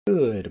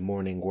Good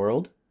morning,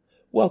 world.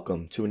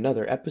 Welcome to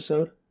another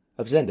episode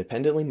of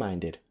Zendependently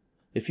Minded.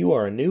 If you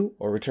are a new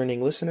or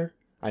returning listener,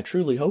 I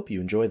truly hope you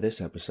enjoy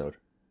this episode.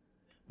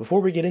 Before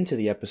we get into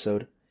the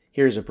episode,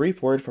 here is a brief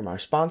word from our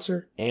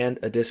sponsor and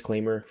a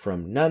disclaimer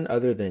from none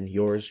other than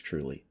yours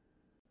truly.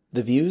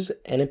 The views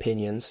and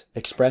opinions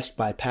expressed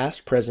by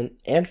past, present,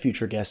 and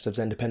future guests of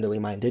Zendependently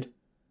Minded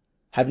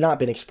have not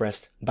been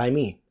expressed by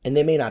me, and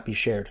they may not be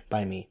shared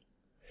by me.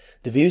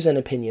 The views and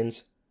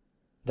opinions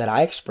that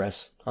I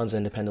express on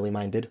Zendependently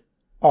Minded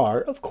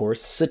are, of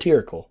course,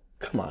 satirical.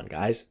 Come on,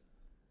 guys.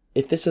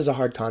 If this is a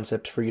hard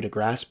concept for you to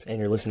grasp and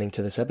you're listening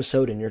to this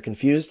episode and you're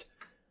confused,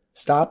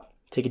 stop,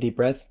 take a deep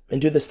breath, and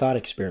do this thought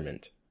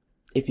experiment.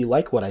 If you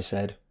like what I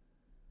said,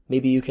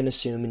 maybe you can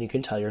assume and you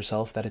can tell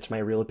yourself that it's my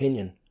real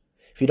opinion.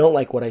 If you don't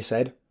like what I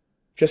said,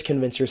 just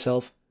convince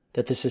yourself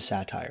that this is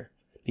satire,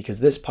 because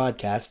this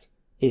podcast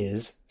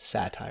is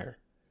satire.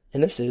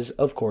 And this is,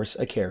 of course,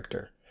 a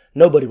character.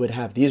 Nobody would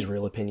have these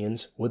real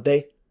opinions, would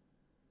they?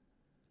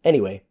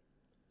 Anyway,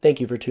 thank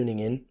you for tuning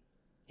in.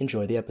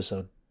 Enjoy the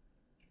episode.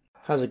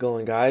 How's it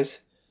going, guys?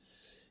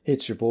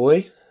 It's your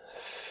boy,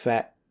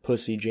 Fat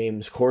Pussy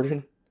James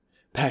Corden,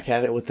 back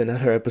at it with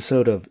another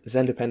episode of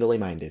Zendependently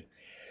Minded.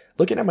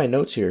 Looking at my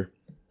notes here,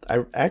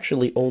 I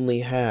actually only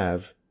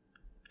have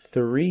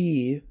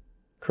 3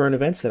 current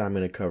events that I'm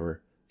going to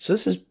cover. So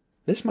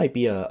this might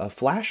be a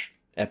flash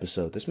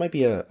episode. This might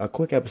be a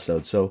quick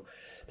episode. So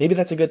maybe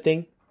that's a good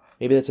thing.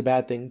 Maybe that's a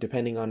bad thing,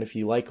 depending on if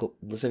you like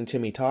listening to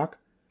me talk,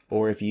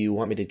 or if you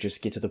want me to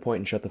just get to the point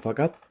and shut the fuck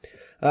up.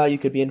 You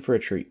could be in for a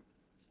treat.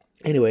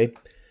 Anyway,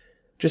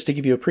 just to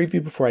give you a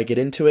preview before I get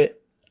into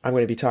it, I'm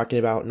going to be talking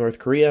about North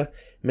Korea,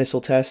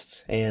 missile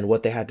tests, and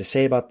what they had to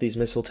say about these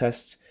missile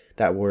tests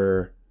that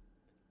were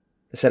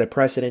set a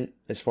precedent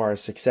as far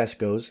as success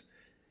goes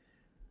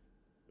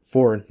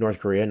for North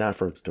Korea, not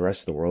for the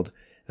rest of the world.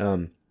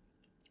 Going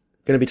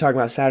to be talking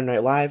about Saturday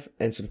Night Live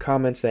and some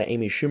comments that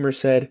Amy Schumer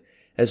said,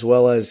 as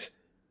well as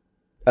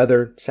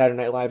other Saturday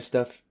Night Live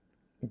stuff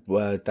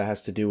that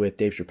has to do with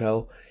Dave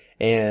Chappelle,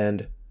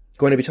 and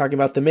going to be talking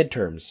about the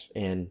midterms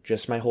and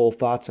just my whole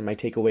thoughts and my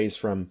takeaways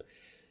from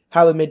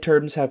how the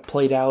midterms have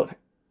played out,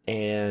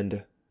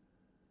 and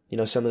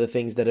some of the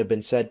things that have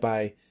been said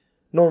by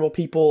normal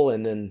people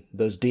and then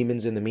those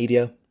demons in the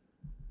media.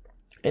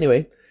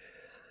 Anyway,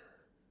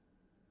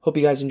 hope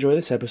you guys enjoy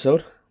this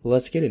episode.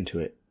 Let's get into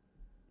it.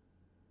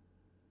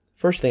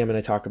 First thing I'm going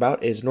to talk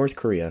about is North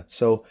Korea.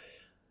 So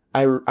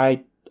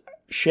I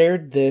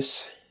shared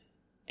this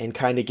and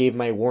kind of gave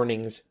my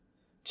warnings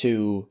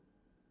to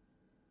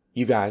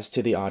you guys,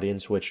 to the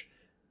audience, which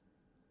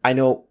I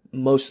know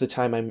most of the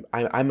time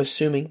I'm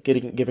assuming,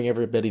 giving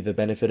everybody the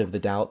benefit of the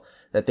doubt,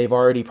 that they've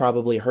already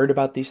probably heard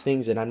about these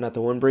things and I'm not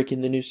the one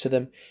breaking the news to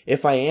them.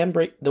 If I am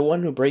the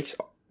one who breaks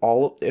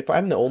if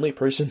I'm the only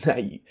person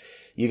that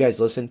you guys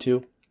listen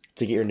to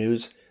get your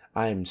news,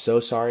 I'm so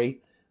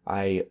sorry.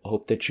 I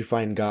hope that you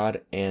find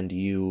God and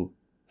you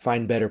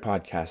find better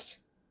podcasts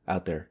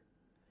out there.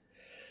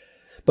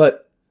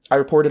 But I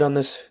reported on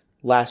this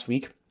last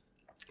week.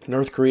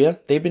 North Korea,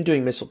 they've been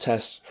doing missile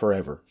tests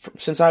forever.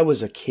 Since I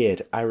was a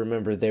kid, I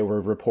remember there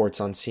were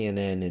reports on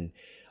CNN and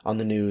on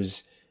the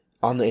news,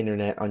 on the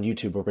internet, on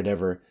YouTube or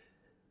whatever,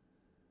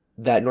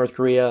 that North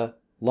Korea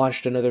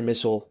launched another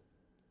missile.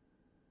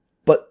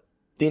 But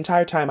the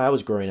entire time I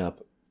was growing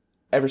up,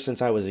 ever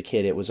since I was a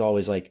kid, it was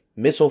always like,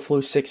 missile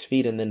flew 6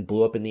 feet and then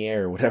blew up in the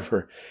air or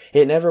whatever.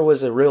 It never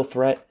was a real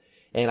threat,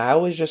 and I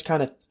always just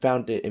kind of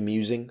found it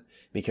amusing,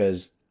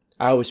 because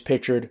I always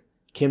pictured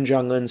Kim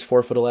Jong-un's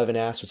 4'11"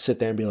 ass would sit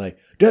there and be like,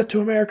 "Death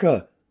to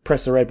America!"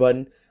 Press the red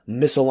button,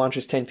 missile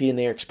launches 10 feet in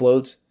the air,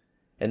 explodes,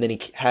 and then he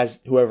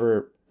has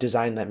whoever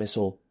designed that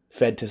missile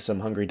fed to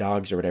some hungry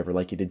dogs or whatever,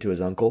 like he did to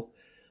his uncle.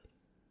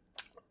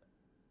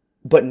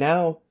 But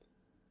now,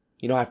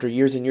 after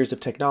years and years of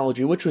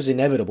technology, which was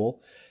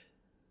inevitable,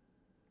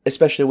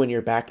 especially when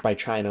you're backed by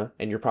China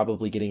and you're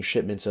probably getting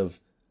shipments of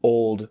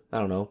old, I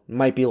don't know,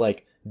 might be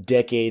like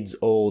decades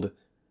old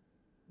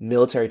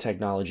military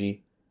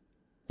technology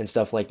and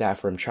stuff like that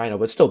from China,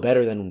 but still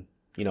better than,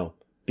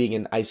 being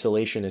an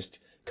isolationist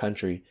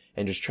country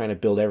and just trying to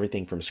build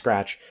everything from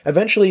scratch.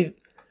 Eventually,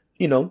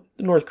 the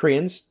North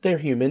Koreans, they're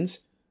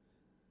humans.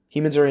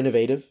 Humans are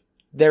innovative.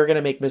 They're going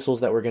to make missiles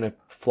that were going to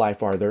fly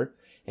farther,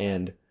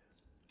 and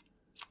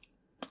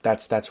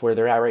that's where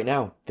they're at right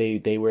now.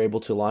 They were able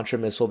to launch a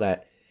missile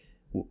that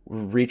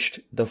reached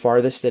the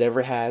farthest it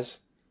ever has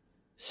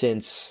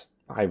since,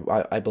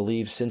 I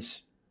believe,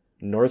 since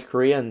North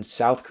Korea and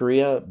South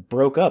Korea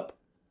broke up.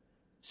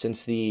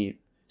 Since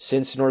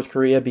North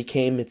Korea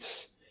became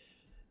its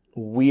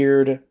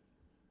weird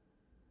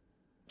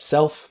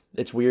self,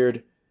 its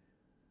weird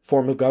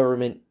form of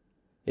government,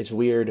 its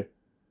weird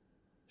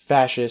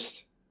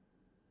fascist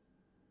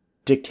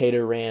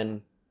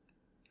dictator-ran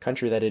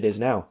country that it is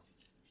now.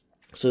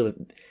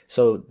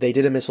 So they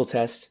did a missile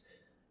test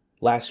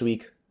last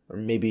week, or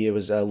maybe it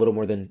was a little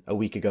more than a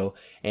week ago,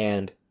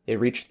 and it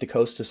reached the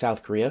coast of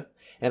South Korea.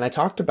 And I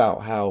talked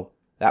about how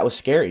that was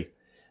scary.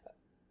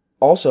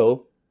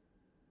 Also,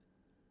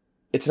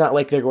 it's not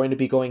like they're going to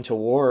be going to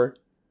war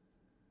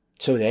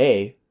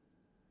today,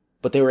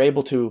 but they were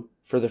able to,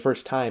 for the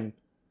first time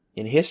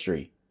in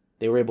history,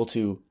 they were able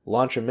to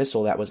launch a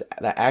missile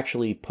that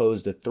actually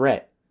posed a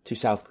threat to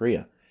South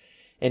Korea.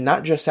 And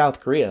not just South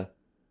Korea,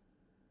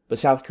 but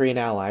South Korean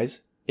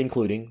allies,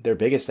 including their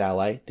biggest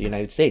ally, the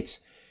United States.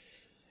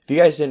 If you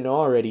guys didn't know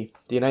already,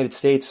 the United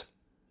States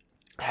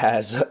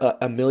has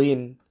a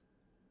million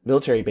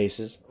military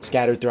bases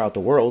scattered throughout the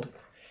world,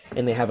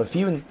 and they have a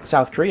few in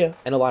South Korea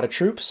and a lot of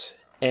troops,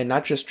 and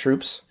not just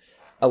troops,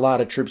 a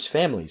lot of troops'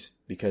 families,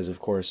 because of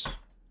course,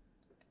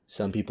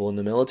 some people in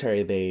the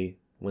military,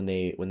 when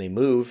they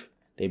move,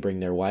 they bring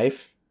their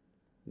wife,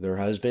 their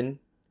husband,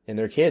 and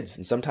their kids,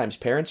 and sometimes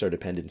parents are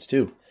dependents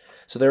too.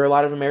 So there are a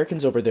lot of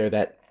Americans over there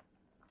that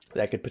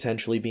could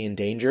potentially be in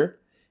danger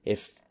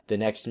if the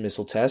next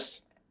missile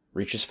test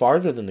reaches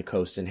farther than the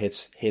coast and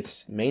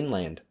hits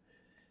mainland.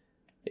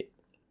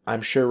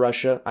 I'm sure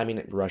Russia,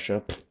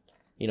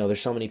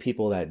 there's so many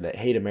people that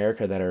hate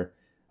America that are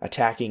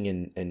attacking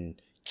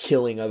and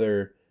killing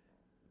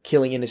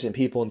innocent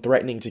people and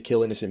threatening to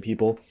kill innocent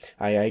people.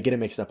 I get it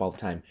mixed up all the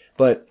time.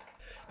 But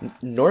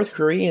North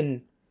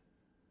Korean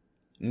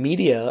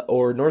media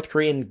or North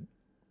Korean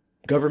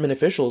government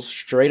officials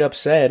straight up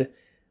said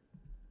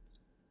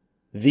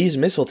these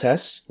missile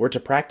tests were to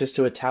practice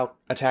to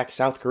attack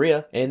South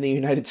Korea and the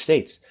United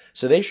States.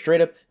 So they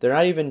straight up, they're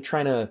not even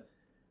trying to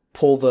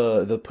pull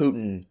the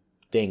Putin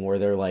thing where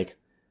they're like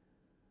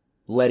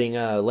letting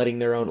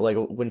their own, like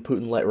when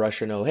Putin let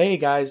Russia know, hey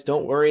guys,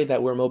 don't worry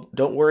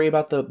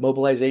about the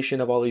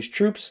mobilization of all these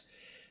troops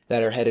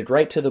that are headed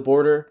right to the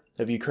border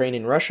of Ukraine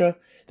and Russia.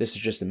 This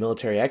is just a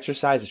military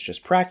exercise. It's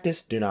just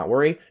practice. Do not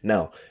worry.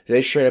 No,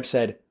 they straight up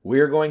said,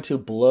 we're going to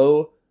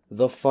blow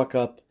the fuck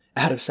up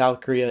out of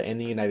South Korea and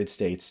the United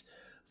States.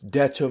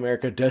 Death to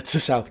America, death to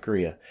South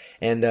Korea.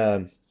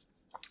 And,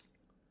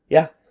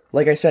 yeah,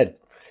 like I said,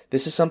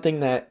 this is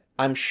something that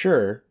I'm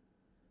sure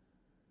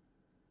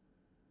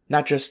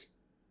not just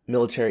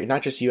military,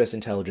 not just U.S.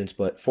 intelligence,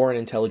 but foreign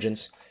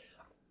intelligence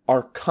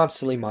are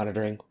constantly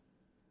monitoring.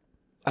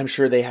 I'm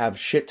sure they have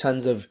shit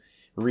tons of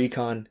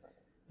recon.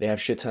 They have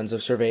shit tons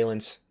of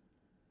surveillance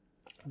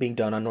being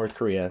done on North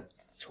Korea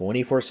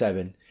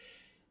 24/7.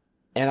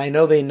 And I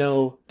know they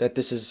know that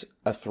this is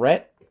a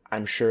threat.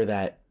 I'm sure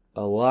that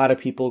a lot of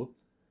people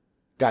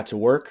got to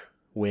work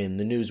when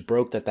the news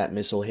broke that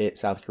missile hit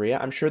South Korea.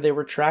 I'm sure they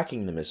were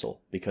tracking the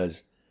missile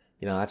because,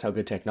 that's how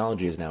good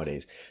technology is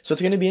nowadays. So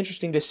it's going to be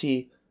interesting to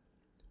see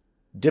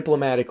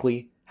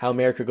diplomatically how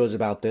America goes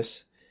about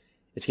this.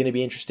 It's going to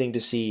be interesting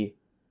to see,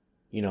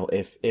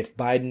 if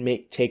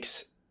Biden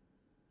takes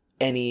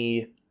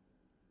any,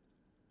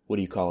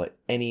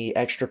 any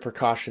extra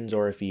precautions,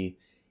 or if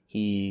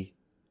he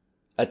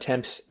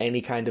attempts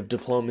any kind of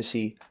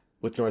diplomacy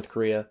with North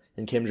Korea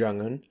and Kim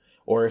Jong-un,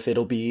 or if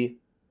it'll be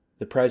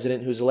the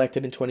president who's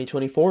elected in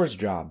 2024's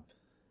job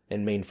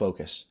and main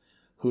focus.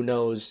 Who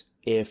knows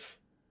if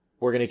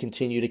we're going to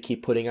continue to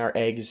keep putting our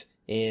eggs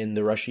in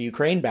the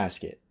Russia-Ukraine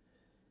basket.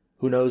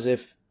 Who knows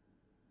if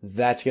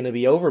that's going to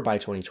be over by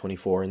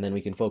 2024 and then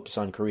we can focus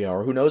on Korea,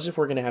 or who knows if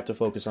we're going to have to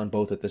focus on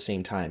both at the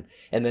same time.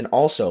 And then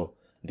also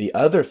the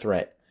other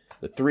threat,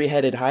 the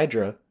three-headed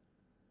hydra,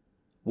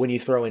 when you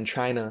throw in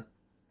China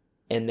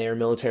and their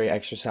military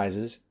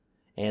exercises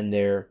and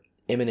their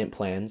imminent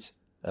plans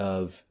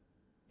of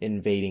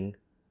invading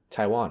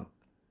Taiwan.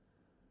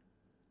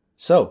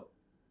 So,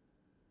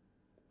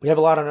 we have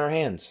a lot on our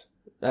hands.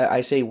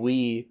 I say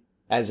we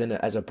as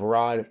a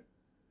broad,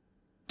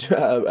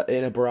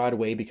 in a broad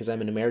way, because I'm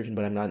an American,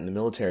 but I'm not in the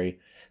military.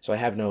 So I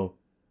have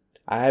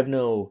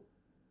no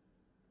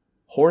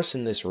horse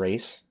in this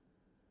race,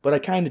 but I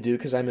kind of do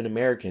because I'm an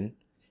American.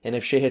 And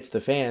if shit hits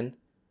the fan,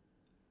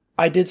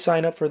 I did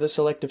sign up for the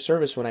selective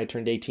service when I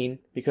turned 18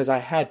 because I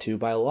had to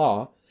by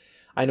law.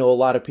 I know a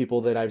lot of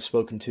people that I've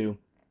spoken to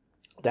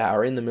that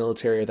are in the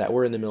military or that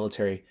were in the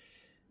military.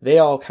 They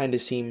all kind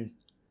of seem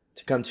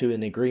to come to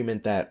an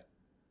agreement that,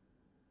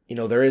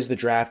 there is the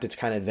draft. It's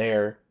kind of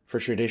there for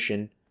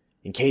tradition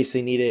in case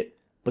they need it.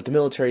 But the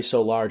military is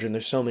so large and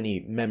there's so many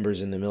members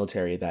in the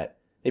military that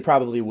they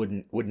probably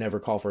would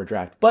never call for a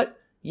draft. But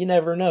you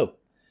never know.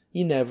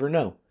 You never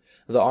know.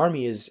 The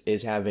Army is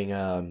having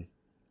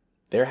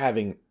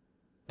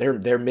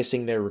they're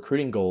missing their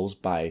recruiting goals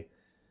by,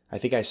 I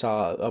think I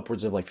saw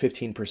upwards of like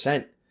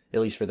 15%,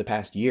 at least for the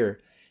past year.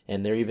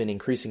 And they're even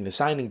increasing the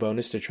signing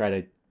bonus to try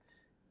to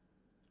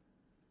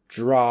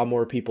draw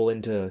more people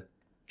into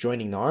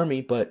joining the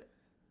Army. But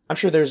I'm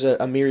sure there's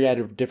a myriad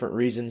of different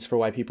reasons for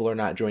why people are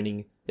not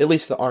joining, at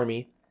least the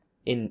Army,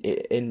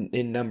 in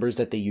numbers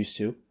that they used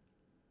to.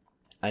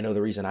 I know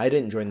the reason I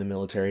didn't join the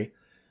military.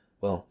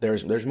 Well,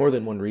 there's more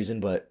than one reason,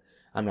 but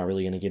I'm not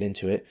really going to get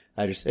into it.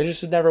 It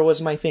just never was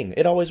my thing.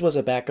 It always was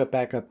a backup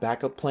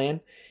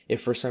plan.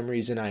 If for some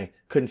reason I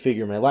couldn't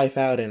figure my life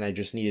out and I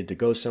just needed to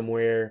go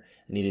somewhere,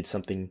 I needed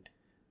something,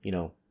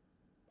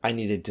 I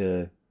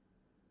needed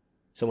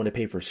someone to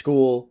pay for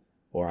school,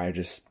 or I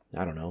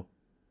don't know,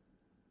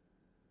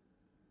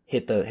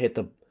 hit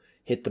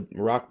the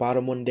rock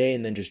bottom one day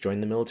and then just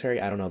join the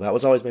military. I don't know. That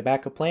was always my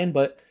backup plan,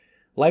 but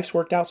life's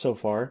worked out so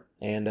far,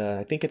 and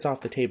I think it's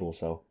off the table,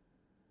 so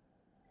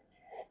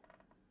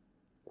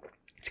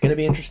It's going to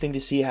be interesting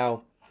to see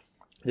how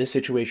this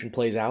situation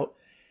plays out.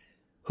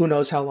 Who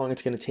knows how long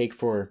it's going to take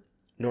for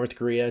North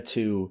Korea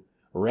to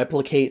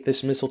replicate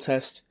this missile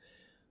test?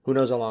 Who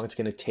knows how long it's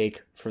going to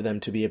take for them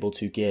to be able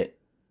to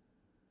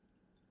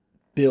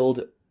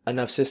build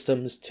enough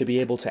systems to be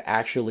able to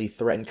actually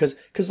threaten?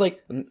 Because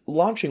like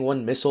launching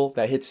one missile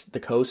that hits the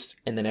coast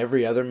and then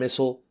every other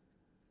missile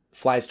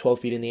flies 12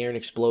 feet in the air and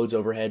explodes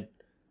overhead,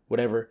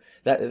 whatever,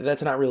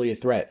 that's not really a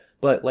threat.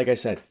 But like I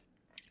said,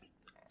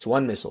 it's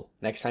one missile.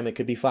 Next time it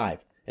could be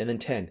 5, and then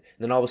 10. And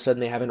then all of a sudden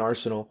they have an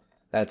arsenal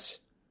that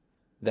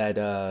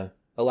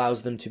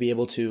allows them to be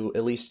able to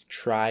at least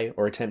try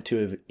or attempt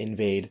to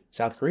invade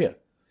South Korea.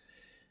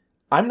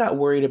 I'm not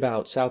worried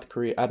about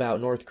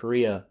North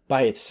Korea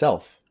by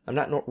itself. I'm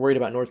not worried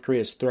about North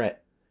Korea's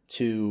threat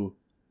to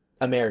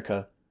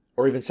America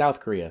or even South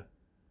Korea.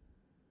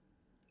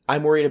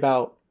 I'm worried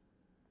about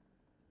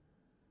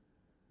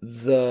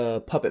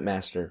the puppet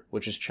master,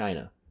 which is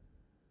China.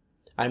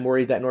 I'm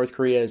worried that North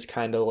Korea is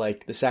kind of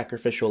like the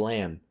sacrificial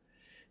lamb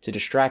to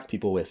distract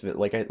people with.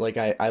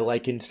 I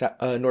likened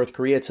North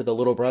Korea to the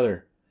little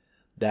brother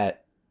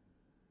that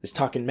is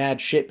talking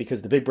mad shit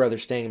because the big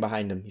brother's standing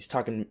behind him. He's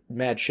talking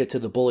mad shit to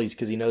the bullies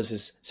because he knows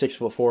his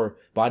 6'4"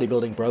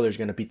 bodybuilding brother's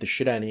going to beat the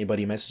shit out of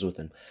anybody who messes with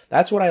him.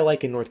 That's what I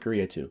liken North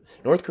Korea to.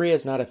 North Korea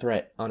is not a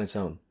threat on its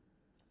own,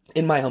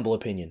 in my humble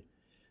opinion.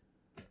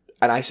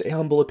 And I say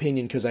humble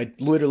opinion because I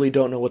literally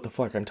don't know what the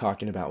fuck I'm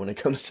talking about when it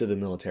comes to the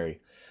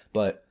military.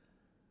 But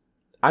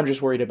I'm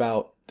just worried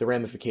about the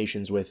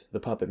ramifications with the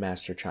puppet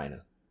master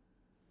China.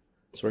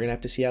 So we're going to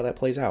have to see how that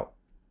plays out.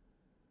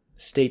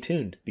 Stay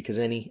tuned, because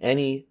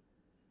any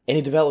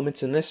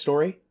developments in this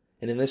story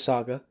and in this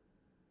saga,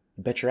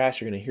 bet your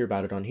ass you're going to hear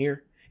about it on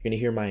here. You're going to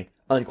hear my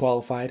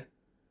unqualified,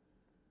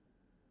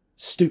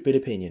 stupid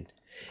opinion.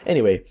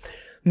 Anyway,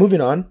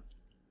 moving on.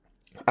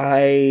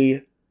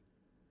 I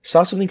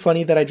saw something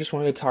funny that I just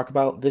wanted to talk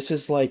about. This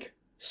is like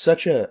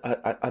such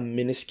a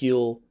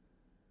minuscule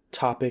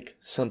topic,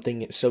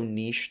 something so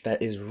niche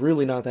that is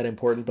really not that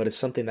important, but it's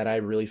something that I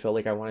really felt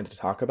like I wanted to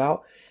talk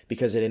about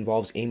because it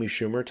involves Amy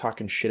Schumer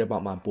talking shit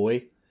about my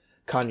boy,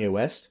 Kanye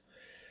West.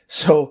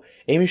 So,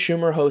 Amy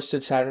Schumer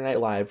hosted Saturday Night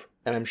Live,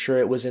 and I'm sure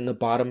it was in the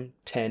bottom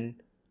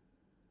 10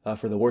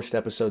 for the worst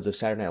episodes of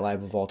Saturday Night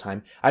Live of all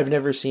time. I've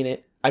never seen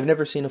it. I've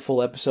never seen a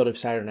full episode of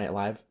Saturday Night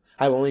Live.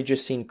 I've only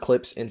just seen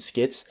clips and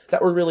skits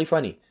that were really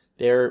funny.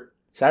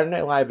 Saturday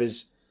Night Live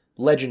is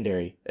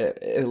legendary,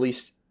 at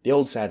least the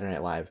old Saturday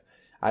Night Live.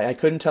 I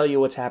couldn't tell you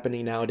what's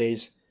happening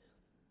nowadays.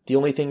 The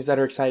only things that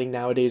are exciting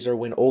nowadays are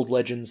when old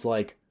legends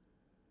like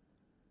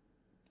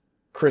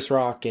Chris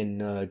Rock and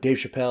Dave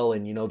Chappelle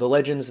and, the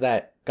legends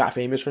that got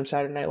famous from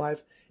Saturday Night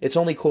Live, it's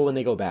only cool when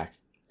they go back.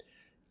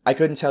 I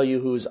couldn't tell you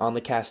who's on the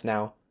cast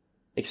now,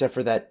 except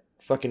for that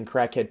fucking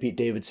crackhead Pete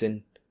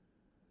Davidson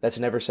that's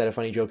never said a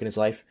funny joke in his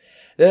life.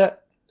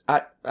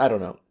 I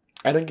don't know.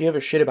 I don't give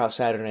a shit about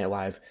Saturday Night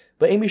Live,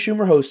 but Amy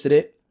Schumer hosted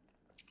it.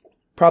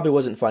 Probably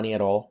wasn't funny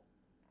at all.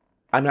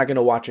 I'm not going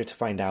to watch it to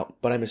find out,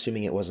 but I'm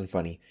assuming it wasn't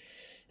funny.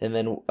 And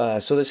then,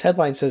 so this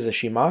headline says that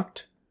she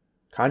mocked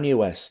Kanye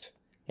West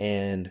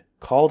and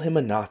called him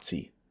a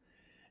Nazi.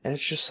 And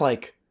it's just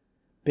like,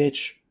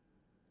 bitch,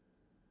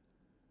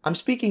 I'm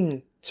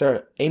speaking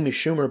to Amy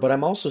Schumer, but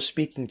I'm also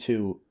speaking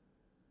to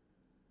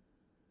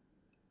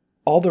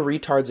all the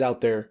retards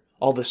out there,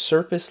 all the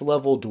surface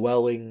level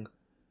dwelling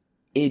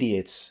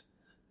idiots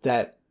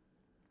that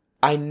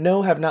I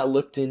know have not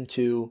looked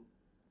into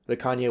the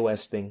Kanye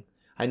West thing.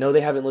 I know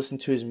they haven't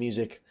listened to his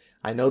music.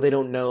 I know they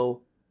don't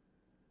know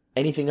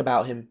anything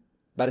about him,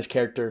 about his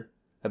character,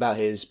 about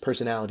his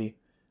personality,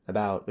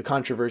 about the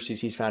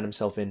controversies he's found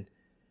himself in.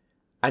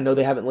 I know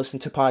they haven't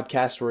listened to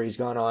podcasts where he's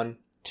gone on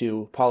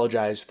to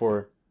apologize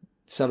for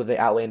some of the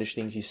outlandish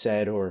things he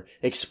said or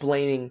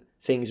explaining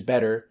things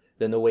better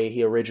than the way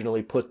he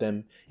originally put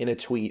them in a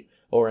tweet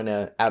or in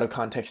a out of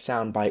context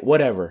soundbite,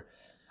 whatever.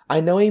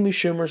 I know Amy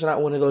Schumer's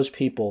not one of those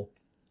people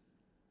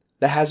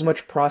that has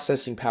much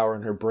processing power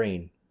in her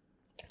brain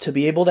to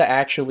be able to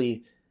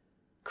actually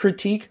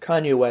critique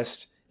Kanye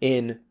West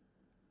in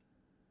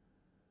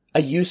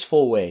a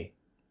useful way,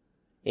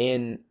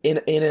 in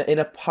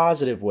a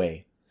positive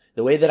way,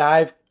 the way that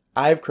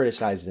I've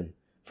criticized him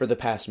for the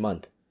past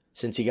month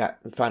since he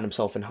found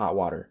himself in hot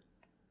water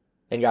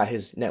and got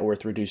his net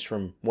worth reduced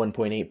from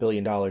 $1.8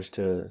 billion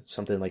to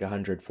something like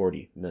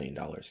 $140 million.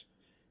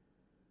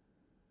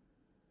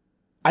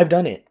 I've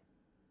done it.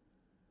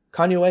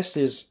 Kanye West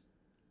is,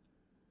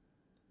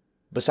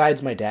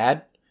 besides my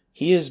dad,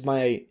 he is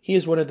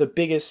one of the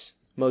biggest,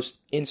 most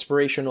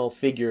inspirational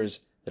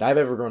figures that I've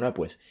ever grown up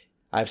with.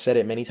 I've said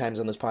it many times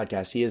on this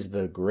podcast. He is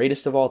the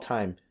greatest of all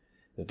time,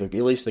 at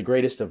least the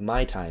greatest of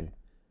my time,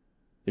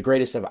 the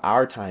greatest of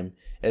our time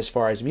as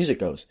far as music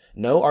goes.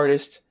 No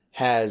artist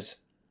has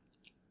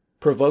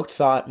provoked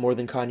thought more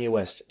than Kanye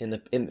West in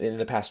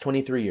the past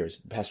 23 years,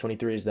 the past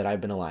 23 years that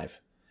I've been alive.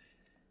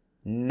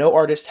 No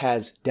artist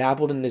has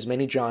dabbled in as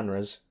many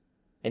genres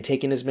and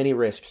taken as many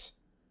risks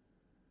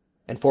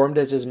and formed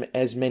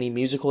as many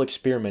musical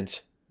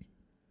experiments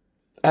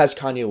as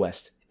Kanye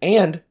West.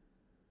 And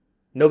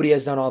nobody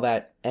has done all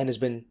that and has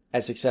been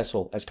as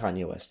successful as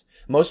Kanye West.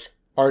 Most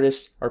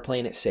artists are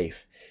playing it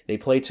safe. They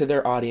play to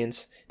their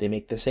audience. They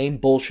make the same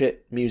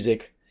bullshit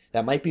music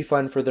that might be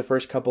fun for the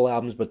first couple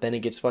albums, but then it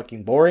gets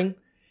fucking boring.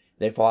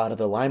 They fall out of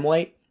the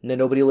limelight, and then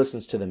nobody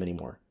listens to them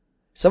anymore.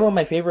 Some of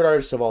my favorite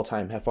artists of all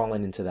time have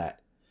fallen into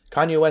that.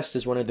 Kanye West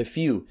is one of the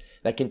few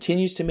that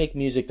continues to make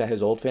music that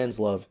his old fans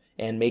love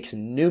and makes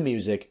new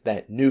music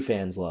that new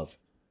fans love.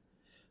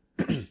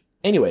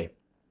 Anyway,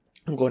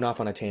 I'm going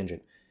off on a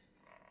tangent.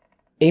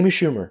 Amy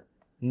Schumer.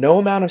 No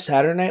amount of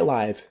Saturday Night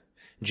Live,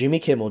 Jimmy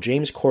Kimmel,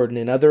 James Corden,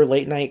 and other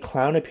late night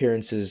clown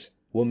appearances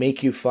will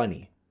make you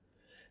funny.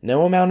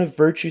 No amount of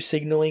virtue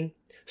signaling,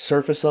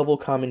 surface level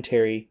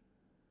commentary,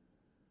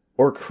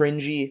 or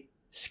cringy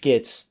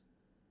skits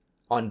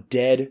on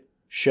dead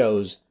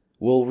shows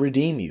will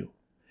redeem you.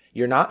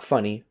 You're not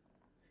funny.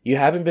 You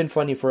haven't been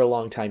funny for a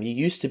long time. You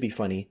used to be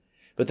funny,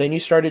 but then you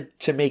started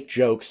to make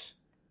jokes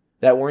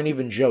that weren't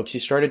even jokes. You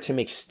started to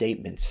make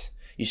statements.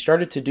 You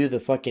started to do the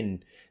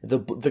fucking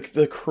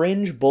the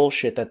cringe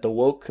bullshit that the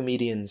woke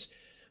comedians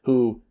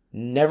who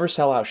never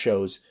sell out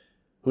shows,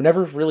 who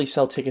never really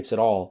sell tickets at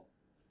all,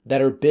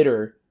 that are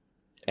bitter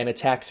and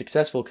attack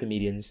successful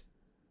comedians,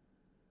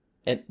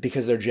 and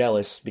because they're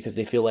jealous, because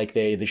they feel like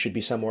they should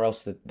be somewhere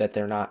else that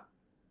they're not,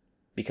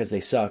 because they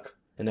suck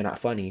and they're not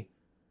funny.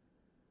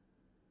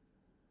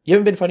 You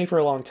haven't been funny for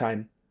a long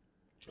time.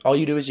 All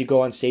you do is you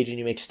go on stage and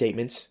you make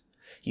statements.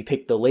 You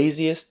pick the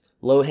laziest,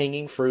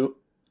 low-hanging fruit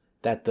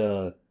that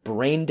the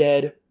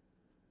brain-dead,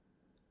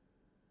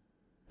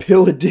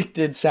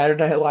 pill-addicted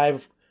Saturday Night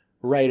Live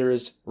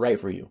writers write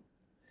for you.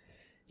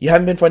 You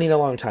haven't been funny in a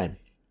long time.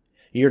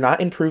 You're not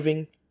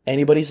improving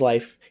anybody's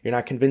life. You're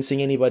not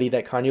convincing anybody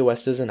that Kanye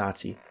West is a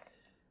Nazi.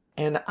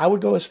 And I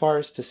would go as far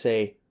as to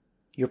say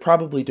you're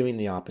probably doing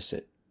the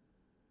opposite.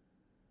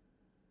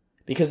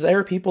 Because there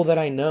are people that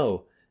I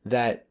know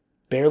that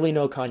barely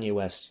know Kanye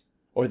West,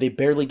 or they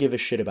barely give a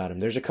shit about him.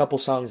 There's a couple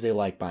songs they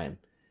like by him.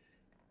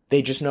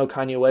 They just know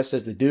Kanye West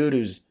as the dude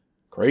who's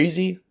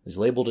crazy, is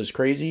labeled as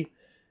crazy.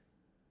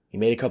 He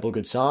made a couple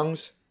good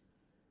songs.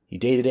 He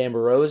dated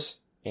Amber Rose,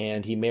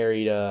 and he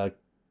married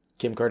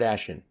Kim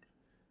Kardashian.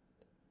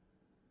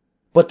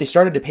 But they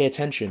started to pay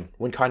attention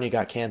when Kanye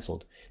got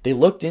canceled. They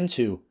looked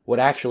into what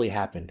actually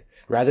happened,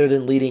 rather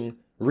than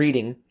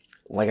reading,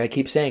 like I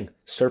keep saying,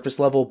 surface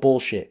level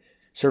bullshit,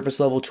 surface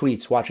level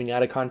tweets, watching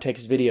out of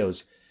context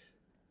videos,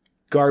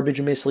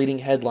 garbage misleading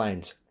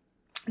headlines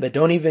that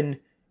don't even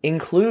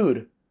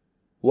include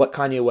what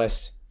Kanye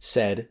West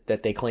said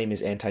that they claim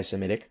is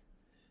anti-Semitic.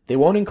 They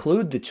won't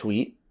include the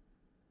tweet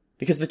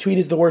because the tweet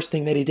is the worst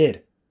thing that he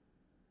did.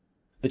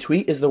 The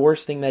tweet is the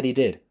worst thing that he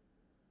did.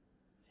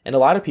 And a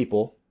lot of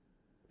people,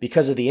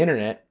 because of the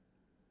internet,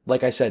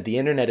 like I said, the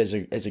internet is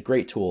a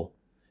great tool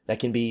that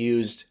can be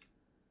used.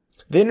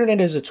 The internet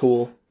is a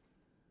tool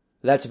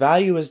that's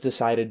value is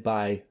decided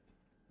by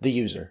the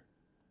user.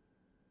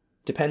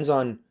 Depends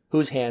on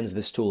whose hands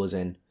this tool is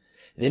in.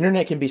 The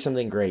internet can be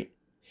something great.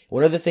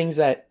 One of the things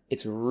that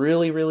it's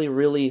really, really,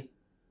 really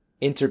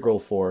integral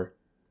for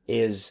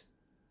is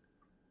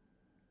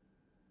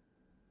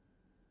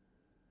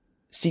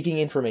seeking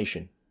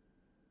information.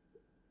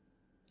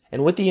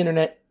 And with the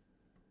internet,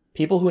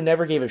 people who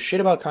never gave a shit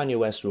about Kanye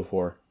West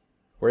before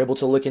were able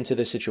to look into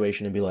this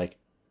situation and be like,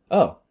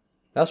 oh,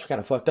 that was kind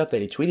of fucked up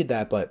that he tweeted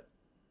that, but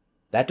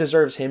that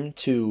deserves him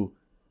to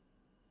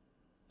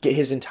get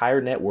his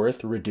entire net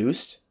worth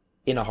reduced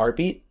in a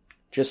heartbeat,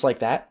 just like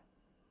that,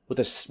 with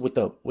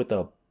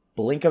a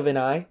blink of an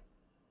eye,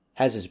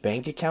 has his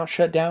bank account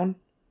shut down,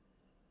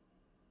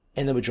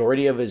 and the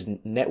majority of his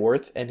net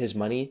worth and his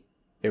money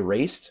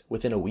erased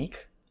within a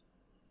week.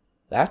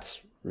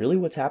 That's really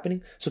what's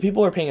happening. So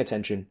people are paying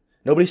attention.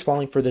 Nobody's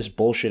falling for this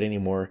bullshit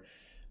anymore.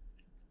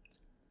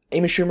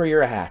 Amy Schumer,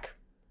 you're a hack.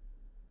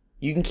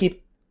 You can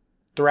keep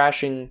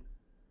thrashing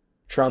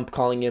Trump,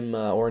 calling him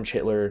Orange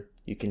Hitler.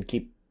 You can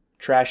keep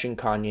trashing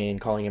Kanye and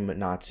calling him a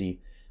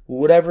Nazi.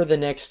 Whatever the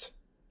next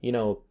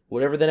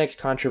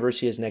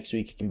controversy is next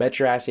week, you can bet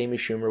your ass Amy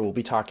Schumer will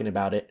be talking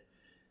about it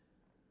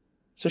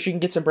so she can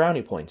get some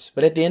brownie points.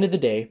 But at the end of the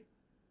day,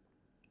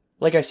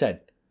 like I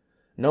said,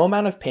 no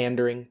amount of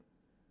pandering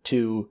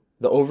to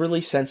the overly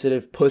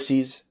sensitive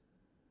pussies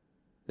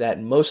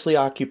that mostly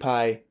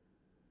occupy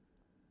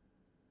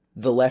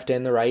the left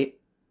and the right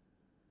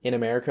in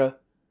America,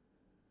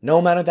 no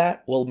amount of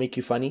that will make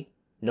you funny.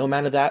 No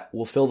amount of that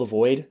will fill the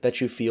void that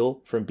you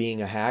feel from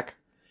being a hack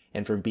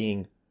and from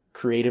being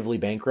creatively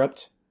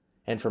bankrupt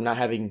and from not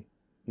having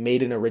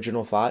made an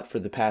original thought for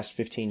the past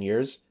 15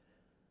 years.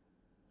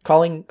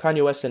 Calling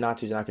Kanye West a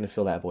Nazi is not going to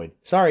fill that void.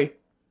 Sorry.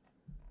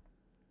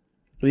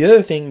 The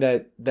other thing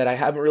that I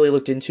haven't really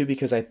looked into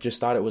because I just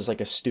thought it was like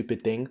a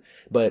stupid thing,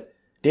 but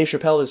Dave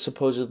Chappelle is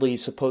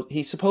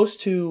he's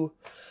supposed to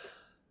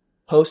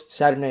host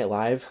Saturday Night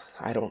Live.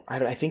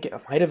 I think it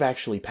might have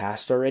actually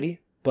passed already,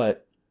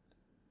 but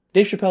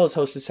Dave Chappelle has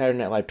hosted Saturday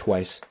Night Live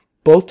twice.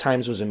 Both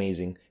times was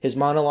amazing. His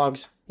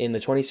monologues in the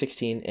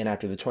 2016 and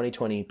after the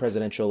 2020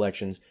 presidential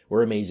elections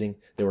were amazing.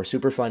 They were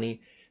super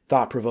funny,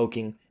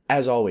 thought-provoking.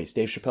 As always,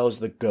 Dave Chappelle is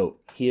the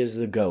GOAT. He is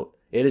the GOAT.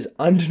 It is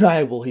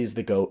undeniable he's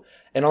the GOAT.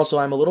 And also,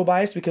 I'm a little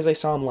biased because I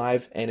saw him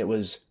live and it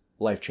was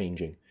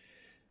life-changing.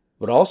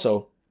 But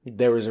also,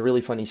 there was a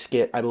really funny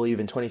skit, I believe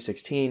in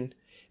 2016,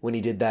 when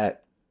he did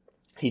that.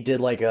 He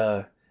did like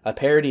a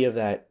parody of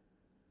that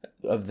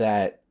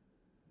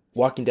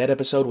Walking Dead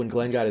episode when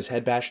Glenn got his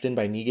head bashed in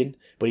by Negan,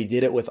 but he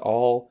did it with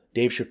all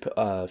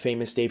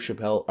famous Dave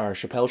Chappelle or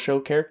Chappelle Show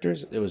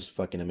characters. It was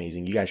fucking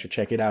amazing. You guys should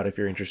check it out if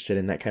you're interested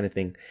in that kind of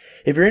thing.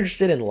 If you're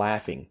interested in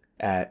laughing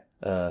at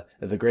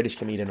the greatest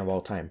comedian of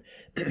all time.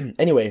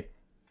 Anyway,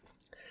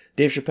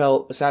 Dave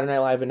Chappelle, Saturday Night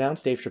Live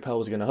announced Dave Chappelle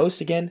was going to host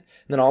again,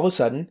 and then all of a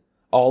sudden,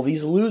 all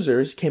these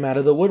losers came out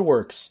of the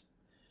woodworks,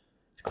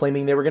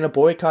 claiming they were going to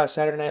boycott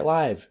Saturday Night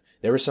Live.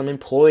 There were some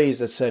employees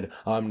that said,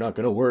 I'm not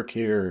going to work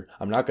here.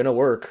 I'm not going to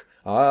work.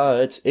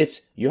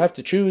 You have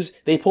to choose.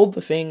 They pulled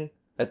the thing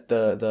that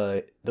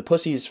the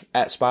pussies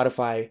at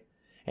Spotify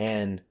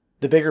and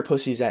the bigger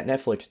pussies at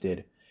Netflix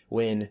did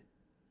when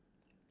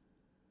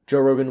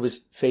Joe Rogan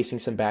was facing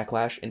some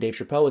backlash and Dave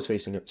Chappelle was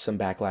facing some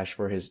backlash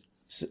for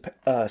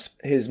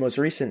his most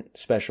recent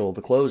special,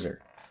 The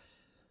Closer.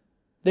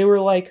 They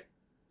were like,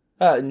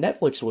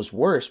 Netflix was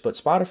worse, but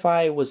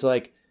Spotify was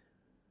like,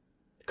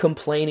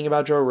 complaining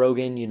about Joe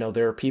Rogan. You know,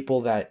 there are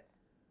people that,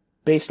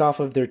 based off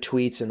of their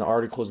tweets and the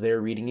articles they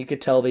were reading, you could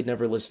tell they'd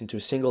never listened to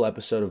a single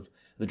episode of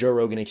the Joe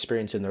Rogan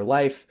Experience in their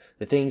life.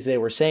 The things they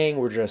were saying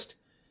were just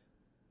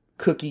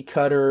cookie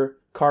cutter,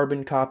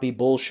 carbon copy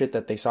bullshit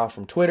that they saw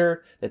from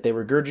Twitter, that they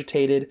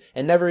regurgitated,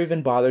 and never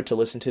even bothered to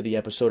listen to the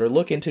episode or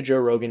look into Joe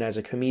Rogan as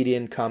a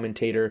comedian,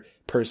 commentator,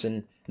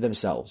 person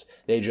themselves.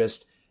 They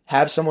just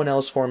have someone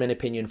else form an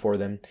opinion for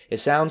them. It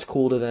sounds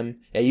cool to them.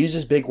 It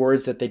uses big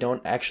words that they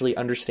don't actually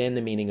understand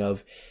the meaning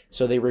of,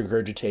 so they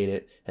regurgitate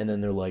it, and then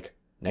they're like,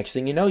 next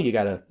thing you know, you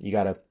got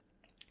a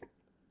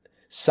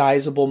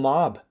sizable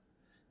mob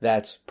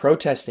that's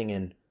protesting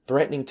and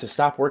threatening to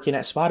stop working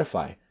at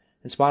Spotify.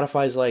 And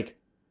Spotify's like,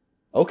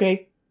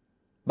 okay,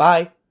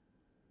 bye.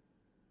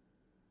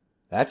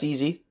 That's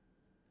easy.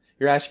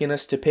 You're asking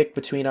us to pick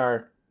between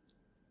our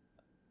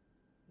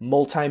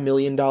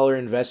multi-million-dollar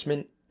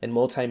investment and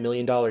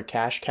multi-million-dollar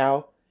cash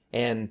cow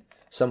and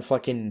some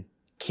fucking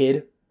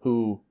kid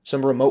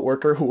some remote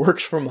worker who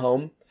works from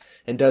home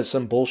and does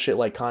some bullshit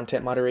like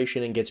content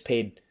moderation and gets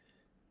paid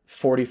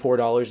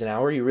 $44 an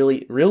hour. You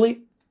really?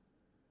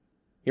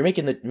 You're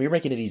making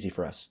it easy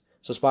for us.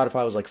 So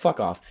Spotify was like,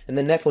 fuck off. And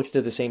then Netflix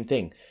did the same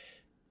thing.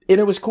 And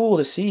it was cool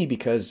to see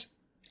because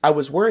I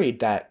was worried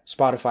that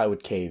Spotify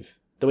would cave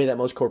the way that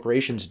most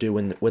corporations do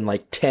when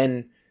like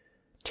 10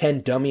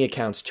 dummy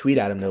accounts tweet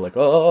at him. They're like,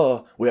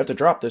 oh, we have to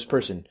drop this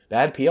person.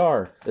 Bad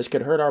PR. This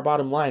could hurt our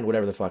bottom line,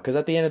 whatever the fuck. Because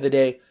at the end of the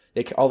day,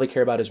 all they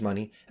care about is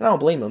money. And I don't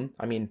blame them.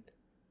 I mean,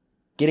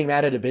 getting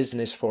mad at a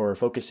business for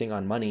focusing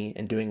on money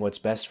and doing what's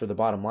best for the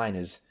bottom line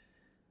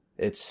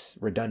it's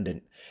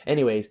redundant.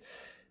 Anyways,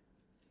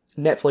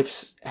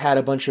 Netflix had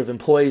a bunch of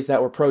employees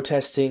that were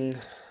protesting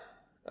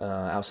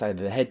outside of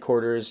the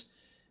headquarters.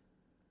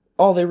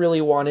 All they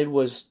really wanted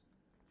was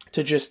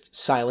to just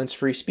silence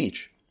free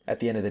speech. At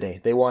the end of the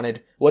day,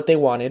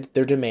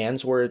 their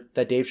demands were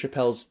that Dave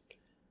Chappelle's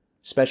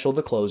special,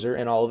 The Closer,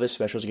 and all of his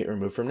specials get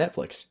removed from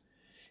Netflix.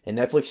 And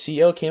Netflix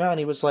CEO came out and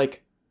he was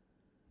like,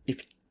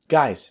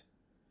 guys,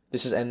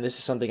 this is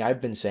something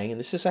I've been saying, and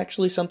this is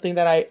actually something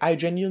that I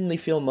genuinely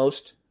feel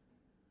most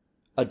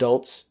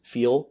adults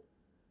feel,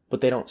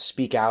 but they don't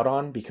speak out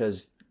on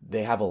because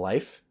they have a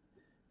life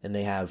and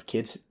they have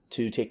kids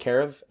to take care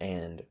of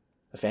and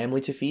a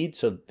family to feed,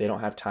 so they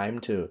don't have time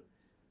to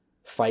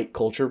fight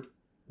culture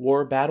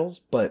war battles.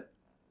 But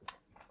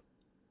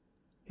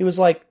he was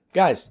like,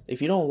 guys,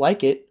 if you don't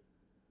like it,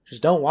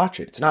 just don't watch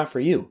it. It's not for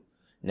you.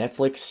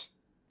 Netflix,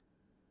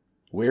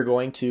 we're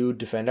going to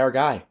defend our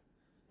guy.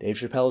 Dave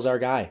Chappelle is our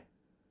guy.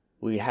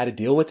 We had a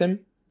deal with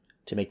him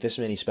to make this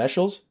many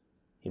specials.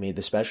 He made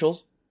the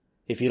specials.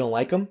 If you don't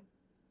like them,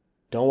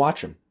 don't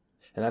watch them.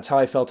 And that's how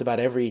I felt about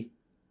every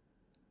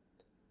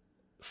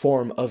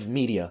form of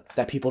media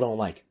that people don't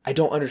like. I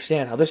don't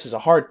understand how this is a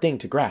hard thing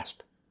to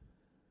grasp.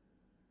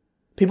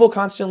 People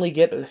constantly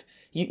get,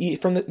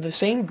 from the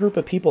same group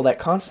of people that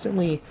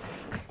constantly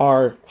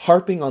are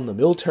harping on the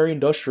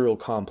military-industrial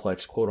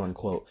complex,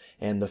 quote-unquote,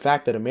 and the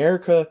fact that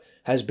America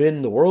has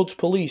been the world's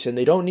police and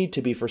they don't need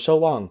to be for so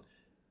long.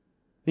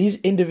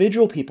 These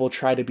individual people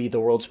try to be the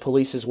world's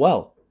police as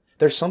well.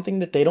 There's something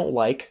that they don't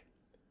like.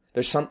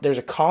 There's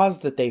a cause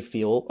that they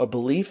feel, a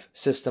belief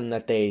system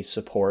that they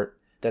support,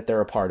 that they're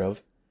a part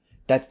of,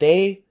 that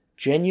they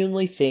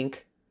genuinely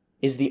think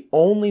is the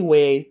only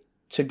way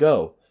to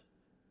go.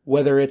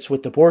 Whether it's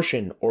with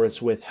abortion or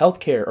it's with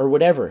healthcare or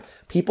whatever,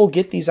 people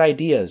get these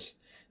ideas,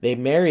 they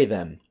marry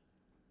them,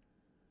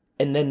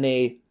 and then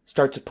they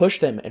start to push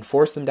them and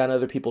force them down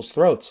other people's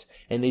throats.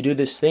 And they do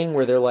this thing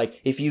where they're like,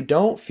 if you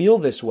don't feel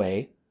this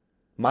way,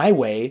 my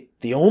way,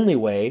 the only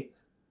way,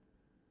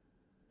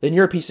 then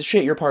you're a piece of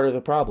shit, you're part of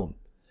the problem.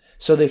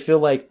 So they feel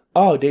like,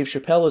 oh, Dave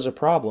Chappelle is a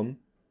problem.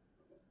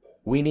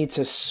 We need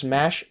to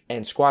smash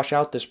and squash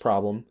out this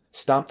problem,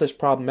 stomp this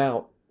problem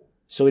out,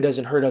 so he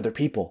doesn't hurt other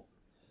people.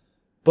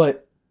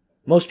 But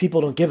most people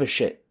don't give a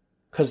shit.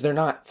 because they're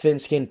not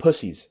thin-skinned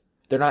pussies.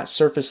 They're not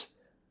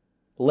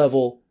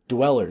surface-level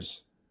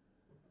dwellers.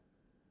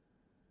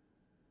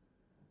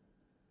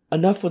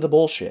 Enough with the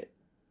bullshit.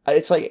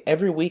 It's like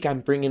every week I'm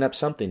bringing up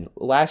something.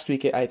 Last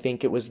week, I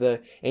think it was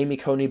the Amy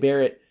Coney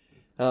Barrett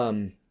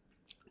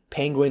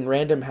Penguin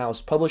Random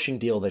House publishing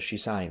deal that she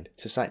signed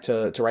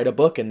to write a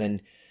book, and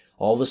then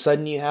all of a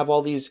sudden you have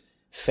all these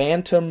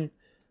phantom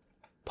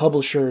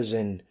publishers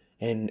and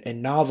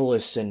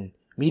novelists and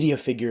media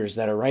figures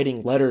that are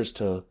writing letters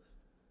to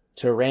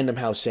Random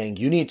House saying,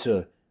 you need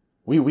to,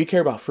 we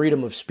care about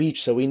freedom of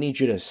speech, so we need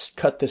you to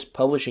cut this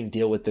publishing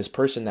deal with this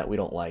person that we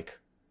don't like.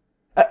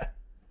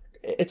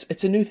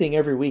 It's a new thing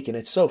every week, and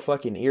it's so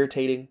fucking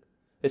irritating.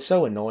 It's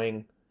so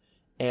annoying.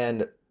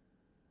 And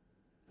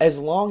as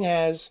long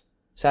as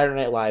Saturday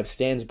Night Live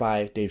stands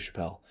by Dave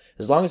Chappelle,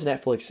 as long as the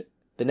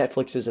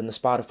Netflixes and the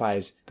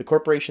Spotifys, the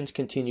corporations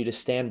continue to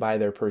stand by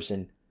their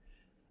person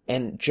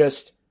and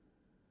just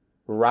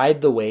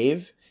ride the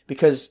wave,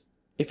 because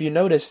if you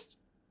notice,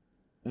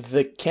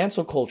 the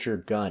cancel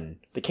culture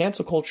the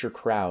cancel culture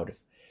crowd,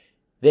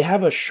 they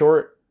have a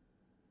short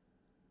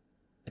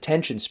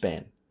attention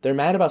span. They're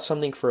mad about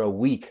something for a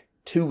week,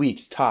 2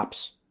 weeks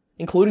tops,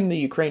 including the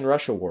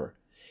Ukraine-Russia war.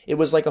 It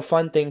was like a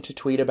fun thing to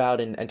tweet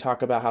about and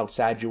talk about how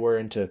sad you were,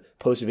 and to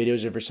post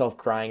videos of yourself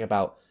crying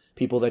about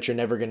people that you're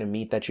never going to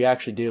meet, that you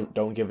actually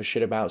don't give a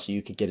shit about, so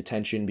you could get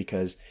attention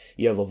because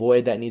you have a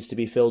void that needs to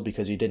be filled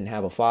because you didn't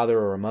have a father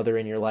or a mother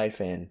in your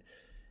life, and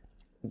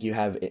you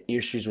have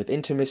issues with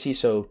intimacy,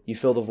 so you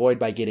fill the void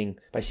by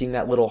seeing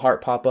that little heart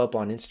pop up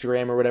on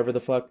Instagram or whatever the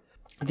fuck.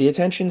 The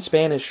attention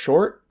span is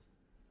short,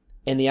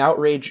 and the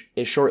outrage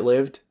is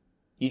short-lived.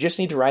 You just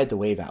need to ride the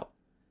wave out.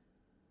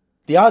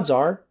 The odds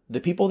are,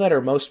 the people that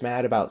are most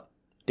mad about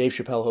Dave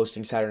Chappelle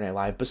hosting Saturday Night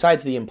Live,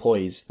 besides the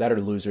employees that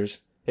are losers,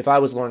 if I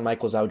was Lorne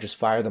Michaels, I would just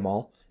fire them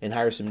all and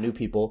hire some new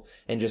people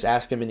and just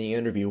ask them in the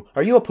interview,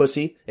 are you a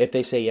pussy? If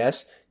they say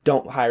yes,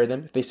 don't hire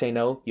them. If they say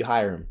no, you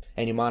hire them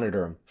and you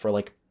monitor them for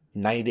like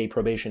 90-day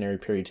probationary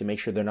period to make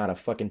sure they're not a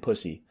fucking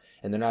pussy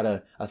and they're not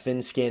a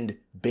thin-skinned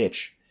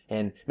bitch.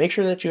 And make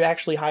sure that you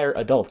actually hire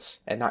adults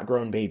and not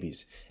grown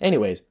babies.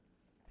 Anyways,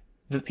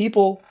 the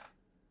people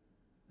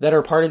that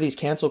are part of these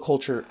cancel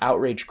culture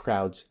outrage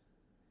crowds,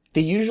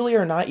 they usually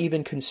are not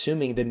even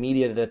consuming the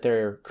media that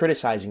they're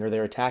criticizing or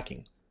they're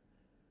attacking.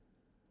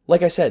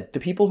 Like I said, the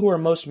people who are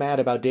most mad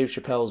about Dave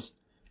Chappelle's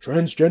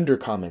transgender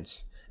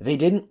comments, they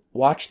didn't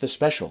watch the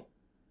special.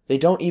 They're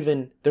not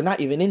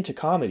even into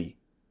comedy.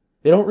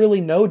 They don't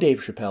really know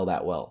Dave Chappelle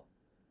that well.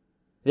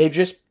 They've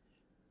just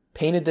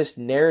painted this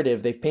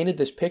narrative, they've painted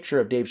this picture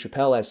of Dave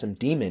Chappelle as some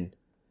demon,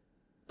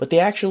 but they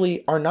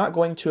actually are not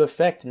going to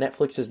affect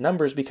Netflix's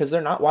numbers because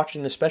they're not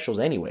watching the specials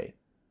anyway.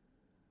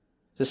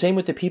 The same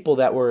with the people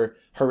that were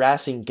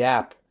harassing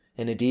Gap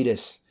and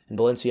Adidas and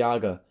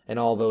Balenciaga and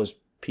all those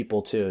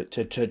people to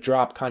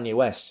drop Kanye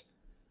West.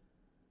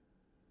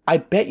 I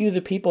bet you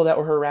the people that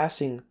were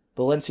harassing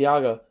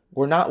Balenciaga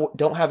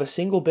don't have a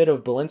single bit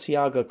of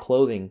Balenciaga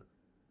clothing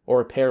or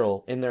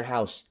apparel in their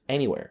house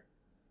anywhere.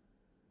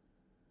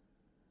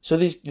 So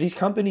these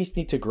companies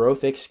need to grow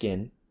thick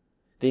skin.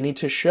 They need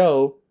to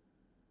show,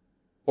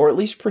 or at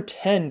least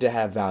pretend to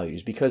have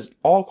values, because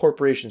all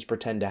corporations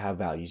pretend to have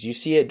values. You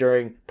see it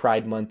during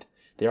Pride Month.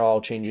 They're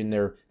all changing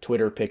their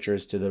Twitter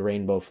pictures to the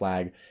rainbow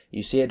flag.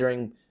 You see it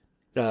during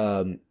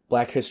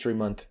Black History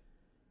Month.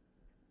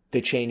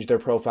 They change their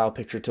profile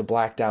picture to a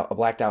blacked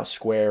out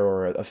square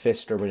or a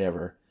fist or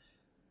whatever.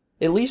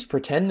 At least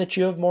pretend that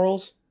you have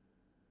morals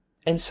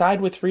and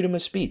side with freedom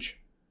of speech.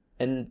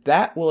 And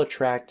that will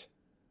attract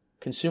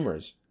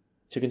consumers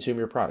to consume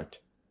your product.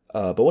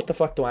 But what the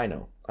fuck do I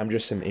know? I'm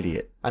just some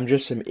idiot. I'm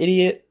just some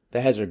idiot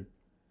that has a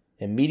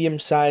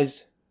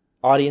medium-sized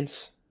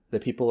audience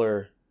that people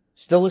are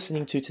still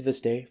listening to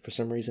this day for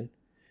some reason.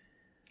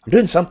 I'm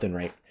doing something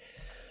right.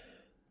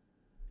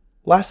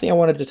 Last thing I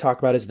wanted to talk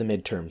about is the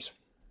midterms.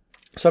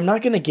 So I'm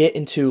not going to get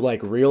into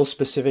like real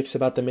specifics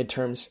about the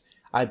midterms.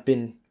 I've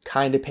been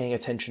kind of paying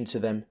attention to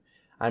them.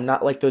 I'm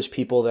not like those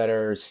people that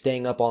are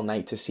staying up all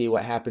night to see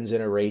what happens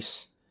in a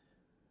race.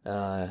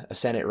 A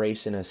Senate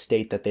race in a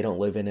state that they don't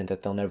live in and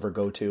that they'll never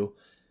go to.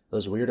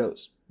 Those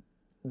weirdos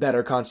that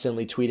are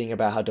constantly tweeting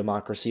about how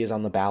democracy is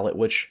on the ballot,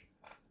 which,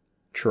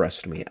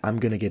 trust me, I'm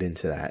going to get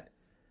into that.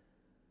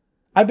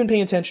 I've been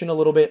paying attention a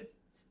little bit.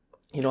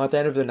 You know, at the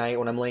end of the night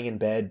when I'm laying in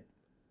bed,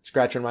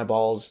 scratching my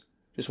balls,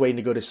 just waiting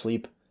to go to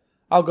sleep,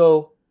 I'll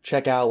go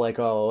check out like,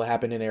 oh, what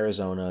happened in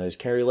Arizona? Is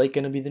Kari Lake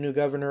going to be the new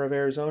governor of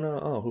Arizona?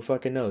 Oh, who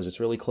fucking knows? It's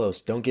really close.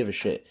 Don't give a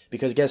shit.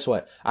 Because guess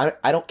what?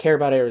 I don't care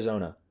about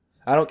Arizona.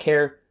 I don't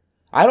care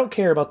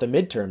about the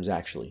midterms,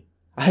 actually.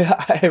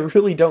 I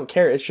really don't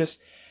care. It's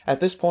just, at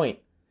this point,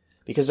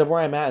 because of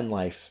where I'm at in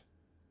life,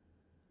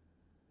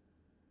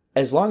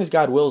 as long as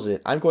God wills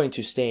it, I'm going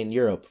to stay in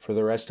Europe for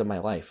the rest of my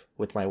life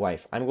with my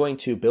wife. I'm going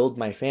to build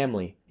my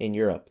family in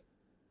Europe.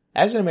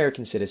 As an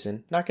American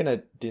citizen, not going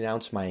to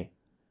denounce my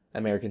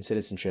American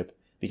citizenship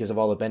because of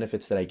all the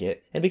benefits that I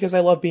get, and because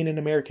I love being an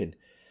American.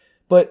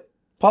 But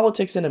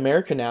politics in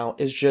America now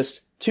is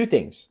just two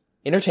things: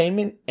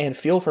 entertainment and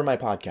fuel for my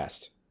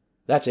podcast.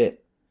 That's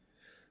it.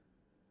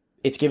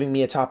 it's giving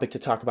me a topic to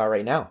talk about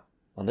right now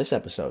on this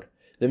episode.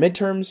 The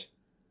midterms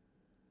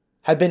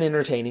have been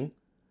entertaining.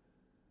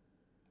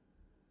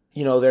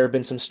 There have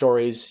been some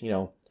stories,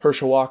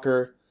 Herschel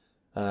Walker,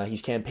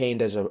 he's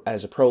campaigned as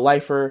a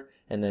pro-lifer,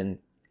 and then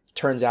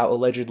turns out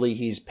allegedly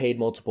he's paid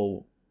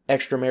multiple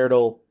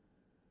extramarital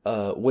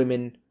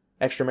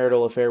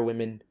affair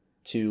women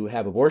to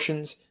have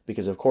abortions,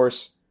 because of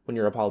course, when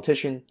you're a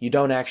politician, you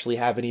don't actually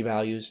have any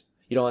values,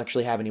 you don't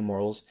actually have any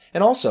morals,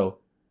 and also,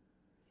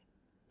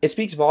 it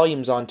speaks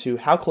volumes onto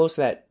how close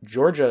that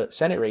Georgia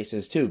Senate race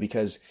is too,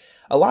 because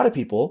a lot of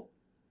people,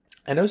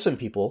 I know some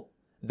people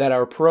that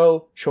are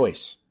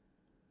pro-choice,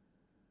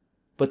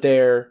 but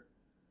they're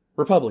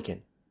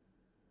Republican.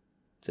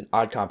 It's an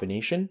odd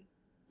combination,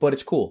 but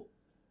it's cool.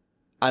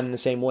 I'm the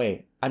same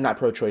way. I'm not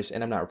pro-choice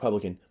and I'm not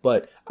Republican,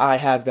 but I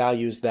have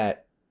values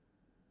that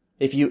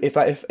if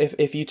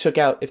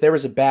there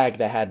was a bag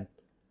that had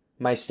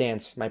my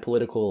stance, my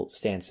political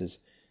stances,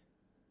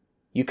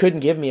 you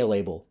couldn't give me a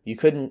label. You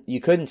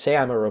couldn't say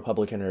I'm a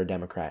Republican or a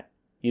Democrat.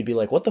 You'd be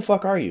like, what the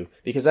fuck are you?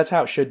 Because that's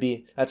how it should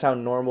be. That's how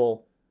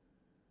normal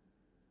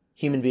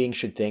human beings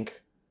should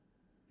think.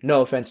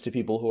 No offense to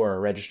people who are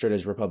registered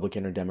as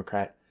Republican or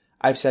Democrat.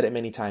 I've said it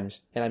many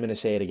times, and I'm going to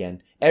say it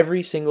again.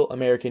 Every single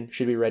American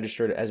should be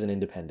registered as an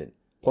independent.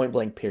 Point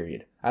blank,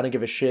 period. I don't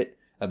give a shit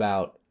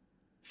about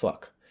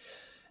fuck.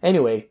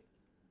 Anyway,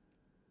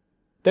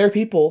 there are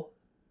people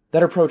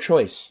that are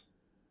pro-choice,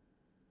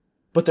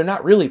 but they're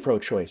not really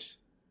pro-choice.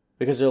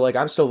 Because they're like,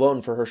 I'm still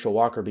voting for Herschel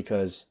Walker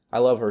because I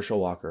love Herschel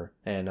Walker,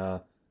 and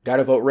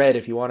gotta vote red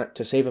if you want it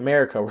to save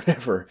America or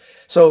whatever.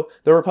 So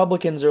the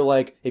Republicans are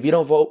like, if you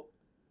don't vote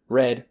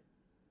red,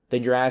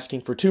 then you're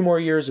asking for 2 more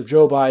years of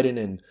Joe Biden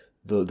and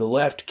the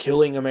left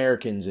killing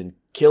Americans and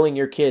killing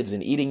your kids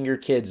and eating your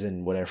kids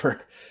and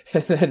whatever.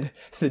 And then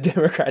the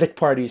Democratic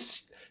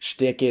Party's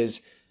shtick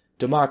is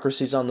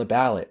democracy's on the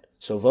ballot.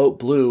 So vote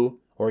blue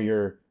or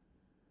you're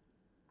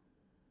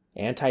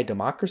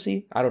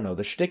anti-democracy? I don't know.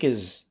 The shtick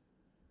is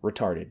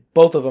retarded.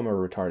 Both of them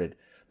are retarded.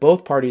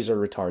 Both parties are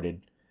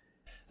retarded.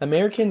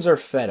 Americans are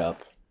fed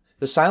up.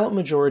 The silent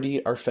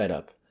majority are fed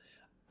up.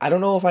 I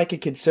don't know if I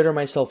could consider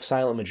myself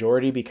silent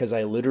majority because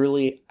I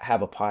literally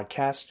have a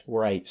podcast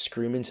where I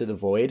scream into the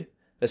void,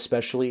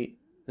 especially,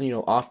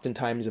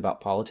 oftentimes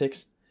about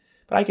politics.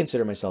 But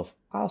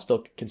I'll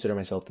still consider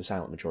myself the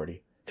silent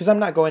majority. Because I'm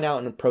not going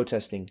out and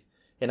protesting,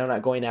 and I'm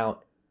not going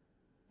out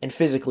and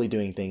physically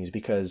doing things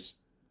because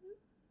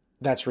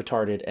that's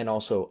retarded. And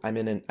also, I'm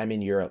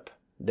in Europe.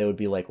 They would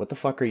be like, what the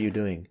fuck are you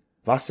doing?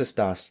 Was ist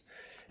das?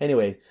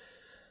 Anyway,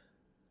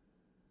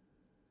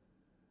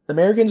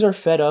 Americans are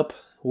fed up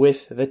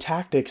with the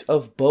tactics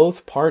of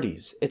both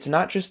parties. It's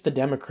not just the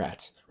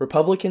Democrats.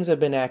 Republicans have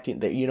been acting,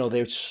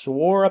 they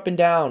swore up and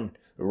down,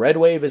 the red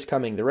wave is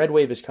coming, the red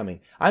wave is coming.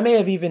 I may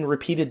have even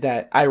repeated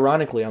that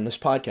ironically on this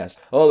podcast.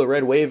 Oh, the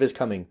red wave is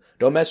coming.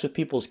 Don't mess with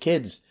people's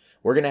kids.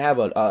 We're going to have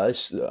a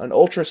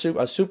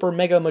super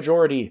mega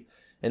majority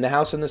in the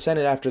House and the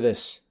Senate after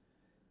this.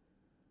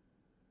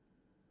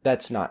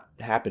 That's not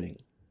happening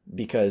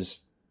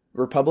because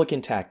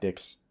Republican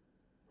tactics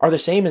are the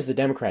same as the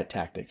Democrat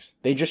tactics.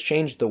 They just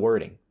changed the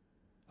wording.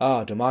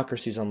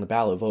 Democracy's on the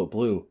ballot, vote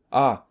blue.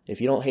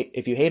 If you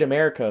hate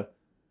America,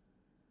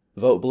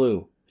 vote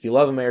blue. If you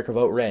love America,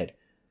 vote red.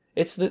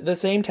 It's the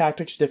same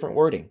tactics, different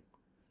wording.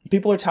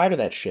 People are tired of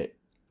that shit.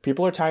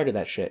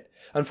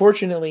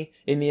 Unfortunately,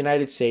 in the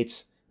United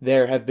States,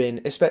 there have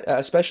been,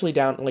 especially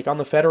down, like on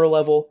the federal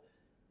level,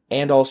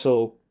 and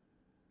also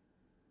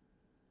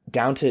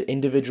down to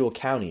individual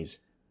counties,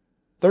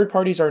 third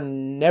parties are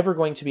never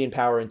going to be in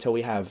power until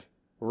we have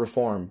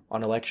reform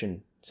on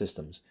election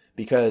systems,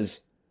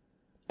 because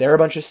there are a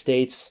bunch of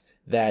states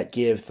that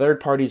give third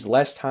parties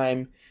less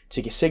time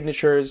to get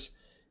signatures.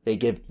 They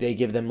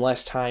give them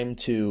less time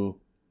to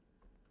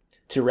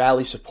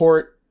rally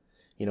support.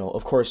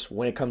 Of course,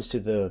 when it comes to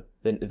the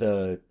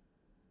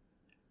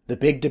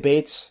big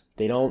debates,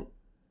 they don't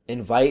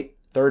invite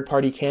third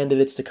party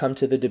candidates to come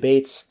to the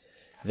debates.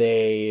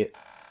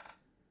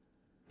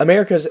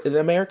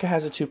 America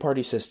has a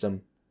two-party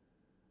system,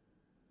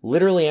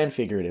 literally and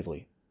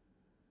figuratively.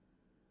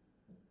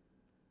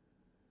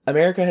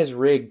 America has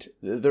rigged.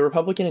 The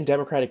Republican and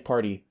Democratic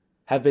Party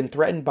have been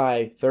threatened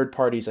by third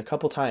parties a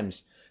couple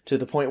times to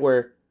the point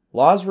where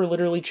laws were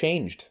literally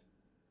changed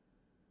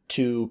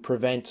to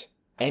prevent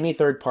any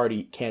third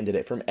party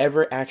candidate from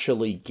ever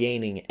actually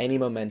gaining any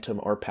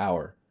momentum or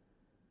power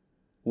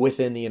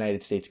within the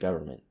United States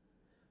government.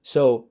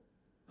 So,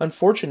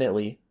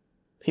 unfortunately,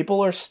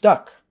 people are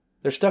stuck.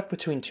 They're stuck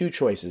between two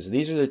choices.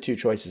 These are the two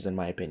choices, in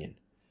my opinion.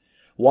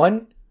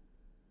 One,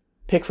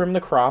 pick from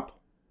the crop.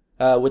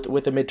 With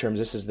the midterms,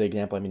 this is the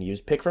example I'm going to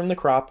use. Pick from the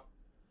crop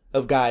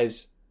of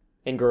guys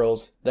and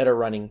girls that are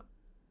running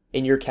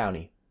in your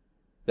county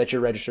that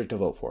you're registered to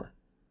vote for.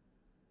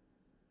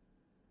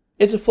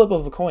 It's a flip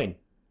of a coin.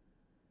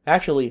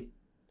 Actually,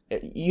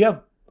 you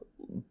have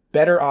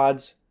better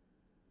odds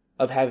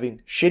of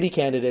having shitty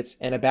candidates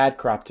and a bad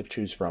crop to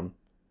choose from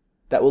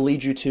that will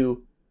lead you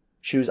to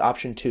choose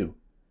option 2,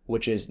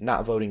 which is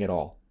not voting at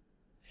all.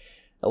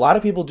 A lot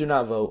of people do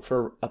not vote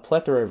for a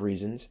plethora of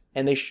reasons.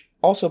 And they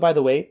also, by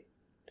the way,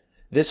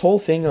 this whole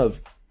thing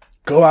of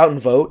go out and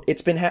vote,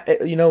 it's been,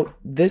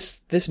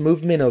 this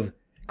movement of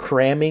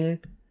cramming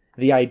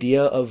the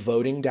idea of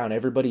voting down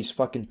everybody's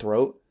fucking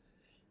throat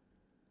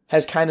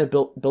has kind of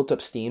built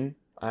up steam.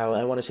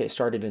 I want to say it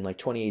started in like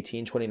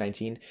 2018,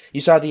 2019.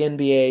 You saw the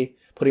NBA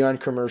putting on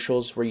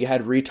commercials where you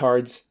had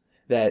retards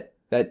that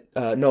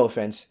no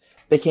offense,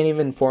 they can't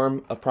even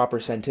form a proper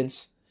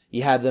sentence.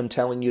 You had them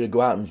telling you to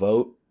go out and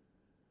vote,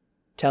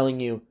 telling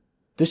you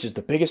this is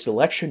the biggest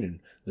election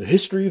in the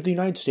history of the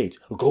United States.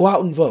 Go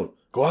out and vote.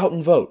 Go out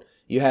and vote.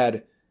 You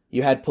had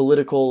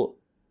political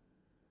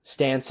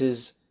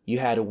stances. You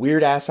had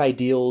weird ass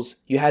ideals.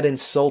 You had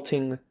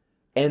insulting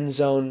end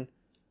zone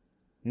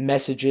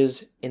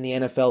messages in the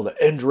NFL that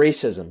end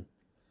racism,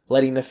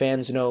 letting the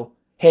fans know,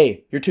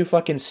 hey, you're too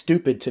fucking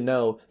stupid to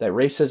know that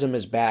racism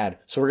is bad.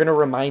 So we're going to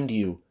remind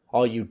you,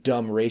 all you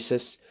dumb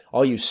racists,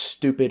 all you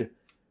stupid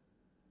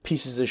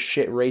pieces of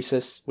shit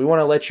racists. We want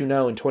to let you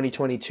know in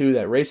 2022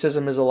 that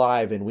racism is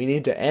alive and we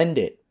need to end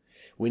it.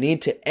 We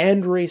need to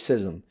end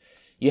racism.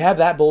 You have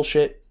that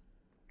bullshit,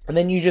 and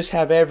then you just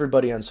have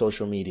everybody on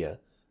social media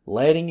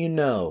letting you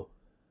know,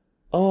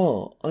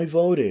 oh, I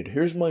voted.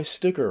 Here's my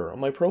sticker on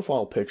my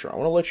profile picture. I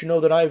want to let you know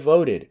that I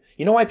voted.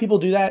 You know why people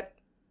do that?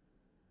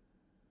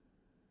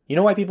 You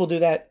know why people do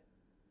that?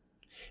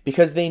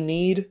 Because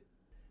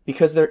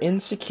they're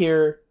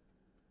insecure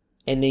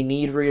and they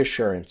need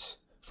reassurance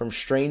from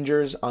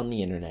strangers on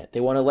the internet. They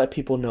want to let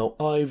people know,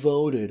 I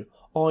voted.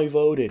 I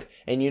voted.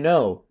 And you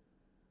know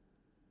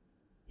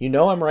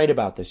I'm right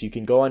about this. You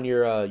can go on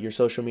your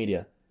social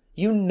media.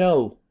 You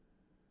know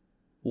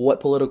what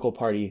political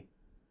party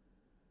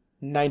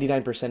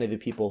 99% of the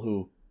people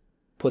who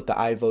put the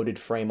I voted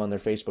frame on their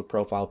Facebook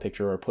profile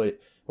picture or put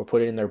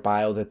it in their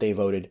bio that they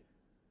voted.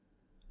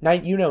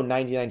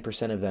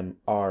 99% of them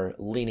are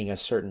leaning a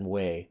certain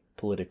way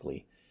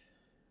politically.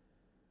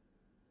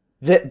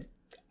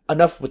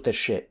 Enough with this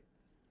shit.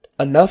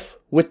 Enough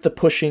with the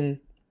pushing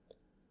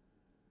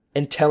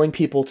and telling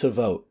people to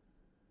vote.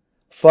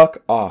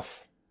 Fuck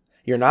off.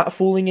 You're not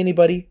fooling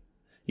anybody.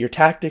 Your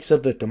tactics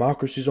of the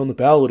democracy's on the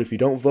ballot. If you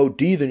don't vote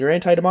D, then you're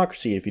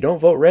anti-democracy. If you don't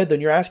vote red,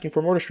 then you're asking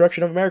for more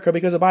destruction of America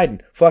because of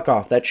Biden. Fuck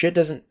off. That shit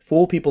doesn't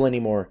fool people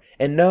anymore.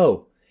 And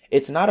no,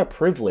 it's not a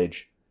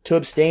privilege to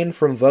abstain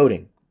from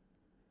voting.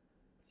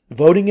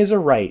 Voting is a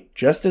right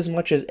just as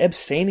much as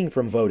abstaining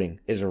from voting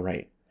is a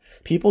right.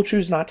 People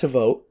choose not to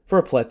vote for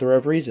a plethora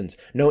of reasons.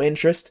 No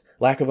interest,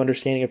 lack of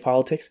understanding of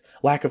politics,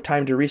 lack of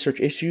time to research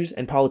issues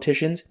and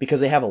politicians because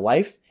they have a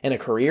life and a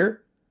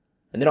career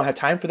and they don't have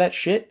time for that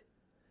shit.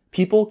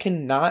 People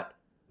cannot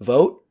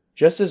vote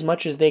just as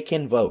much as they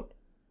can vote.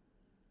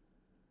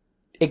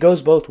 It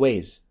goes both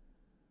ways.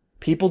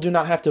 People do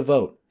not have to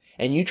vote.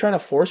 And you trying to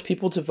force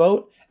people to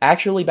vote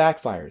actually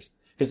backfires.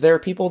 Because there are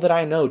people that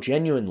I know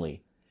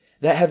genuinely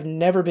that have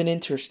never been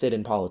interested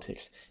in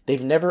politics.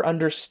 They've never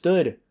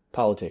understood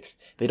politics.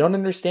 They don't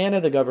understand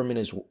how the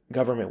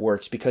government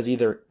works because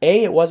either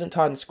A, it wasn't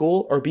taught in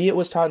school, or B, it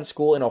was taught in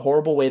school in a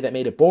horrible way that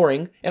made it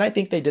boring. And I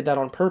think they did that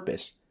on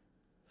purpose.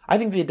 I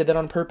think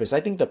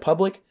the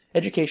public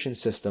education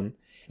system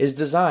is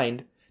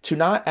designed to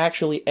not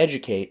actually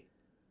educate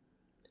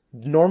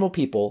normal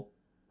people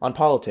on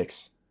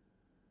politics.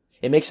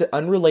 It makes it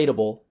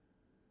unrelatable.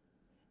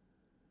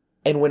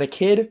 And when a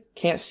kid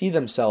can't see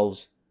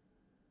themselves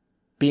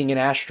being an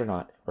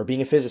astronaut or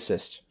being a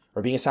physicist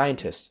or being a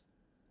scientist,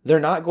 they're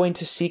not going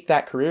to seek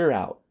that career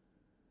out.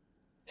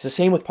 It's the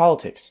same with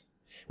politics.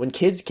 When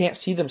kids can't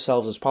see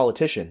themselves as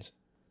politicians,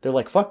 they're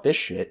like, fuck this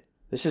shit.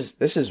 This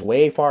is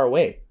way far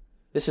away.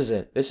 This is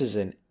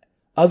an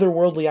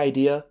otherworldly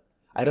idea.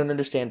 I don't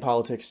understand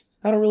politics.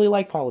 I don't really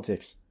like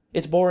politics.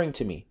 It's boring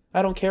to me.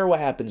 I don't care what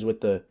happens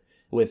with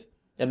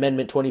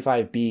Amendment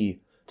 25B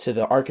to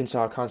the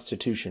Arkansas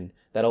Constitution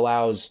that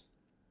allows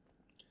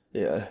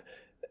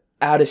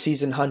out of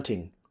season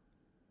hunting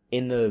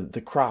in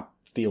the crop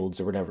fields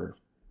or whatever.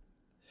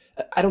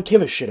 I don't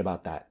give a shit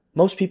about that.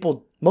 Most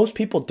people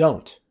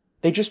don't.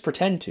 They just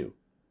pretend to.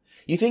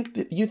 You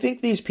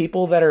think these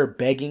people that are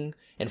begging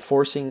and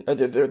forcing,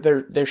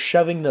 they're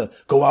shoving the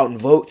go out and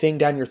vote thing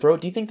down your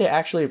throat? Do you think they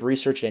actually have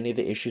researched any of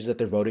the issues that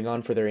they're voting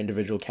on for their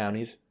individual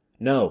counties?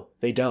 No,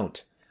 they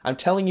don't. I'm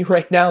telling you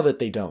right now that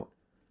they don't.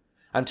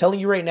 I'm telling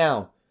you right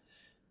now,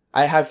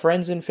 I have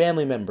friends and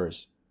family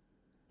members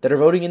that are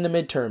voting in the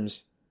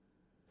midterms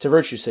to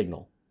virtue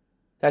signal.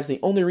 That's the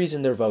only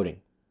reason they're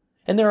voting.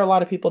 And there are a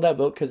lot of people that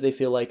vote because they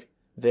feel like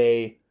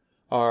they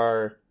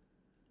are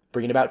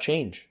bringing about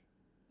change.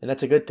 And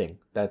that's a good thing.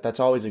 That's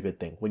always a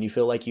good thing. When you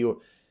feel like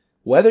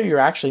whether you're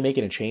actually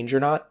making a change or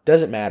not,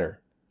 doesn't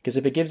matter. Because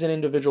if it gives an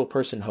individual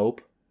person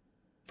hope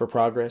for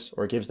progress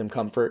or it gives them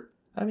comfort,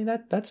 I mean,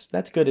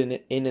 that's good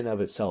in and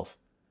of itself.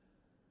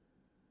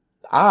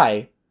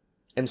 I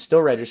am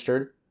still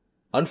registered,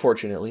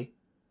 unfortunately,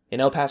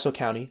 in El Paso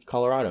County,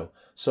 Colorado.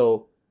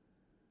 So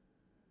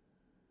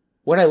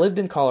when I lived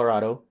in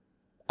Colorado,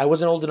 I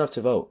wasn't old enough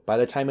to vote. By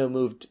the time I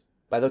moved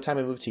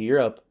to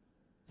Europe,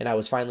 and I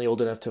was finally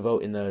old enough to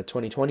vote in the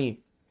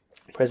 2020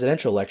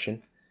 presidential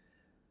election,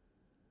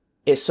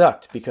 it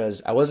sucked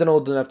because I wasn't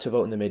old enough to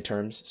vote in the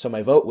midterms, so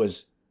my vote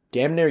was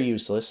damn near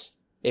useless,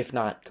 if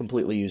not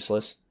completely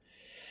useless.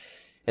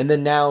 And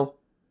then now,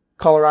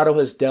 Colorado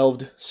has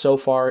delved so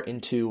far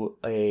into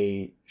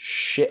a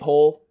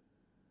shithole,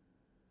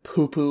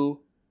 poo-poo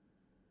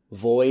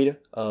void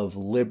of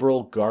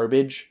liberal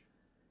garbage.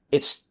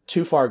 It's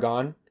too far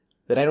gone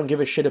that I don't give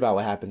a shit about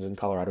what happens in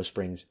Colorado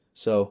Springs.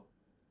 So,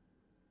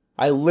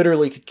 I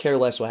literally could care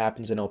less what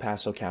happens in El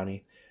Paso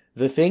County.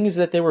 The things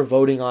that they were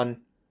voting on,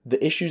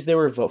 the issues they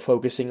were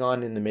focusing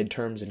on in the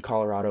midterms in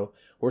Colorado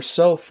were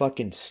so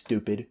fucking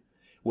stupid.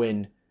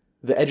 When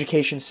the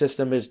education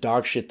system is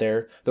dog shit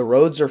there, the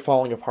roads are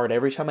falling apart.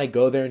 Every time I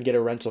go there and get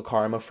a rental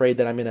car, I'm afraid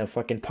that I'm gonna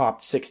fucking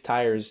pop 6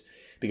 tires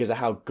because of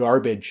how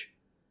garbage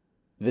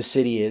the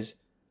city is,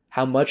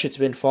 how much it's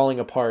been falling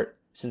apart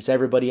since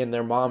everybody and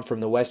their mom from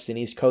the West and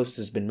East Coast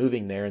has been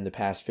moving there in the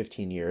past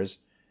 15 years.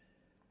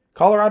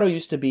 Colorado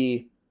used to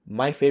be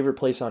my favorite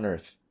place on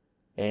earth,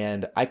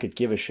 and I could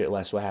give a shit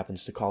less what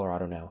happens to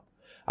Colorado now.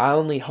 I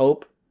only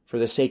hope, for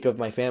the sake of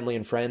my family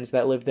and friends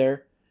that live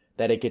there,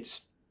 that it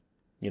gets,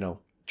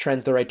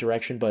 trends the right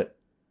direction, but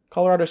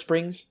Colorado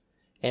Springs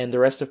and the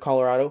rest of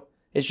Colorado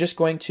is just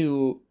going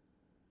to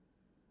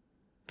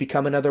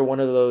become another one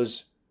of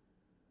those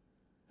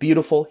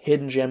beautiful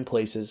hidden gem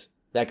places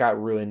that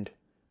got ruined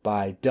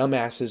by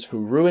dumbasses who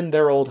ruined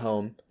their old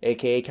home,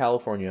 aka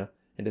California,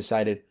 and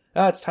decided,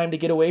 it's time to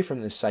get away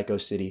from this psycho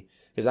city,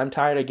 because I'm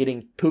tired of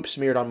getting poop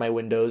smeared on my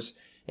windows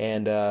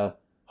and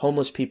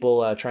homeless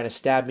people trying to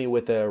stab me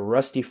with a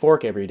rusty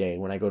fork every day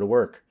when I go to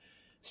work.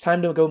 It's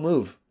time to go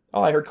move.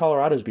 Oh, I heard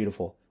Colorado's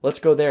beautiful. Let's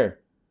go there.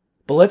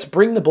 But let's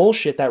bring the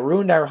bullshit that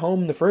ruined our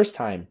home the first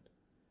time.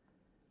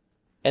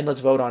 And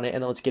let's vote on it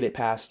and let's get it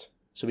passed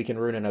so we can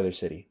ruin another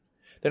city.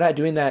 They're not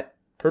doing that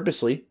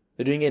purposely.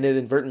 They're doing it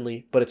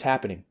inadvertently, but it's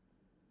happening.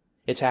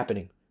 It's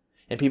happening.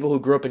 And people who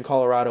grew up in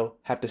Colorado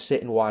have to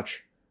sit and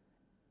watch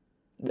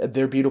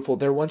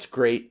their once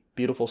great,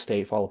 beautiful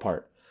state fall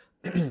apart.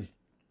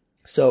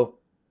 So,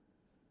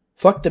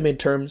 fuck the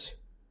midterms.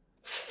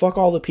 Fuck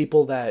all the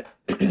people that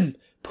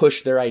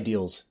push their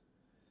ideals.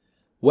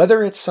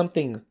 Whether it's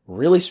something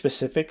really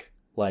specific,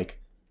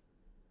 like,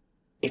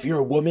 if you're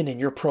a woman and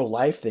you're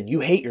pro-life, then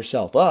you hate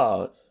yourself.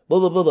 Blah,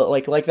 blah, blah, blah.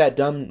 Like that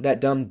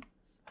dumb,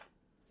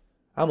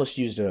 I almost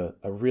used a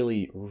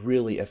really,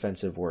 really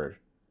offensive word.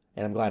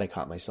 And I'm glad I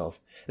caught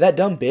myself. That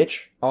dumb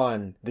bitch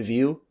on The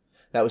View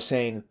that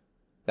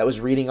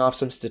was reading off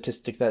some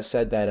statistic that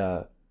said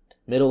that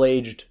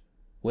middle-aged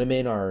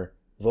women are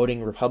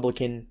voting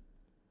Republican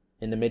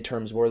in the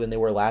midterms more than they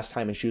were last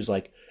time, and she was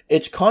like,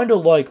 it's kind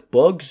of like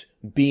bugs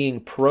being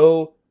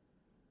pro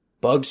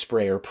bug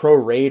spray or pro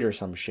raid or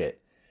some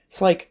shit. It's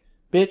like,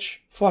 bitch,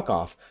 fuck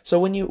off. So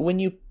when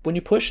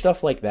you push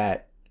stuff like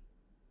that,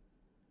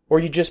 or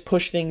you just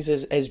push things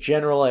as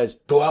general as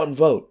go out and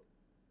vote,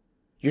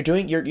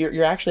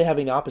 you're actually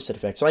having the opposite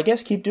effect. So I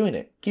guess keep doing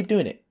it. Keep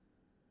doing it.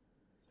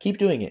 Keep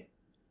doing it.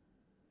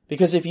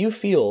 Because if you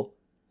feel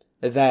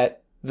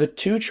that the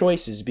two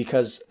choices,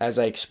 because as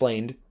I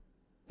explained,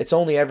 it's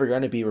only ever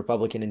going to be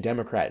Republican and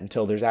Democrat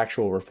until there's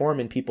actual reform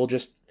and people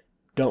just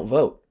don't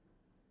vote.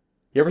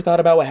 You ever thought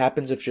about what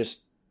happens if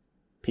just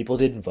people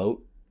didn't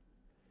vote?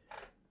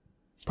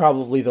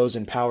 Probably those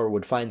in power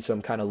would find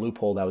some kind of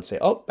loophole that would say,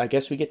 oh, I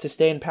guess we get to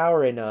stay in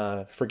power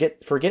and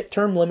forget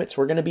term limits.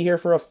 We're going to be here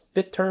for a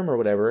 5th term or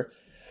whatever.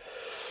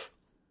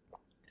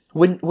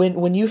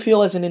 When you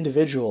feel as an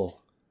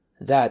individual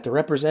that the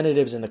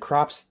representatives and the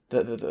crops,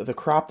 the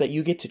crop that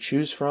you get to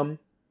choose from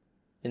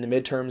in the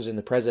midterms and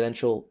the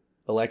presidential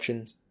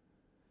elections,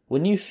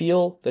 when you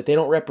feel that they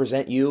don't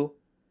represent you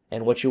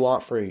and what you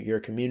want for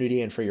your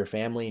community and for your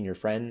family and your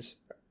friends,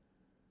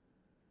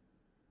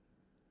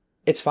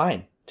 it's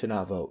fine to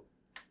not vote.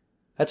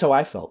 That's how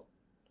I felt.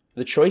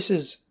 The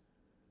choices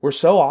were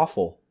so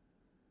awful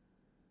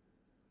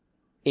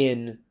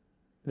in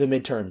the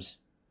midterms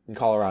in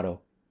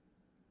Colorado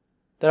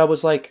that I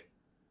was like,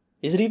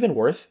 is it even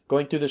worth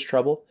going through this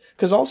trouble?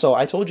 Because also,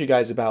 I told you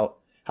guys about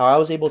how I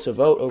was able to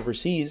vote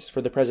overseas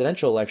for the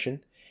presidential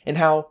election and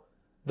how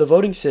the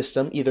voting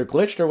system either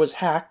glitched or was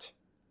hacked,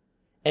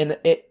 and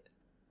it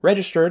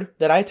registered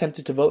that I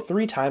attempted to vote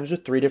 3 times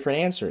with 3 different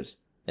answers.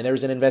 And there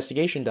was an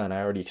investigation done.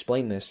 I already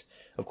explained this.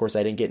 Of course,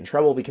 I didn't get in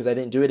trouble because I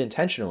didn't do it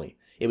intentionally.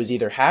 It was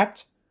either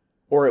hacked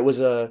or it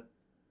was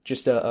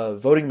just a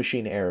voting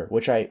machine error,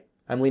 which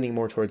I'm leaning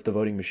more towards the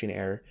voting machine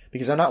error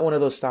because I'm not one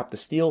of those stop the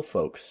steal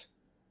folks.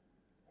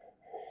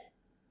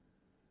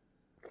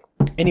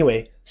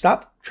 Anyway,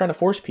 stop trying to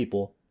force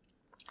people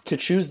to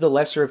choose the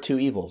lesser of two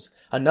evils.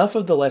 Enough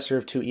of the lesser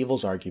of two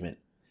evils argument.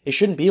 It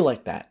shouldn't be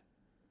like that.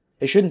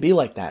 It shouldn't be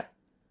like that.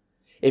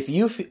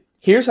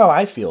 Here's how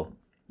I feel.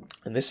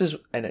 And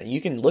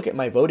you can look at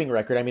my voting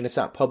record. I mean, it's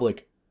not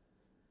public.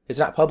 It's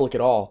not public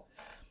at all.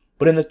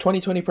 But in the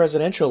 2020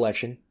 presidential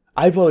election,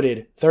 I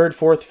voted 3rd,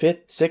 4th,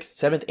 5th, 6th,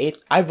 7th,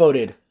 8th. I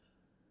voted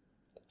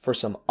for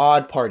some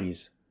odd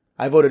parties.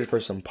 I voted for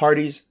some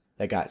parties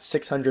that got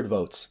 600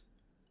 votes.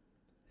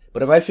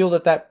 But if I feel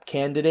that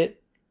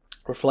candidate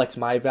reflects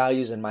my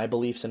values and my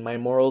beliefs and my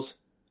morals,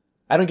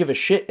 I don't give a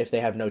shit if they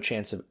have no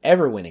chance of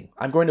ever winning.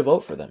 I'm going to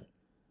vote for them.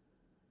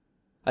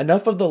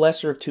 Enough of the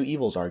lesser of two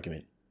evils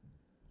argument.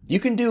 You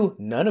can do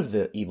none of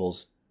the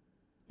evils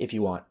if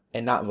you want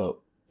and not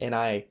vote. And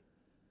I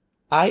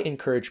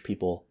encourage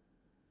people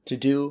to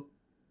do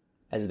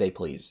as they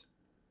please.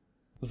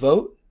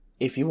 Vote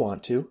if you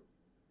want to.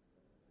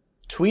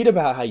 Tweet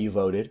about how you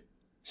voted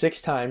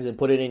 6 times and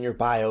put it in your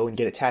bio and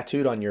get it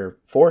tattooed on your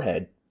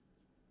forehead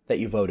that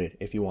you voted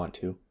if you want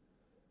to.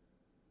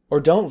 Or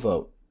don't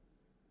vote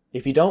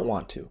if you don't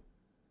want to.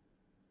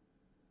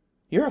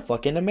 You're a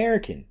fucking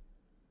American.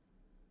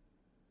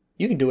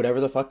 You can do whatever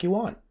the fuck you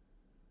want.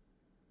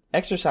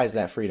 Exercise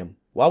that freedom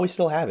while we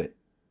still have it.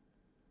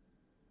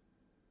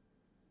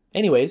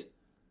 Anyways,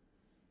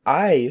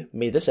 I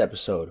made this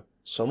episode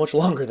so much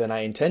longer than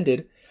I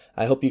intended.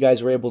 I hope you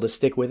guys were able to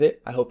stick with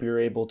it. I hope you're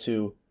able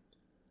to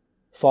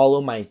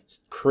follow my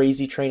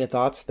crazy train of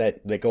thoughts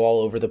that go all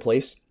over the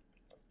place.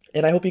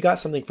 And I hope you got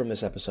something from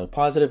this episode.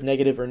 Positive,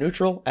 negative, or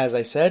neutral. As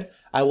I said,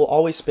 I will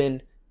always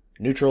spin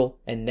neutral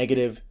and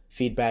negative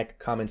feedback,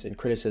 comments, and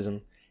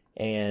criticism.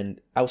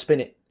 And I will spin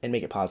it and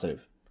make it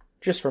positive.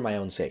 Just for my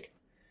own sake.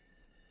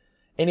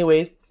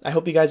 Anyway, I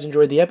hope you guys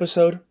enjoyed the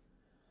episode.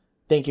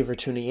 Thank you for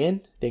tuning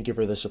in. Thank you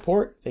for the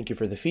support. Thank you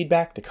for the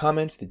feedback, the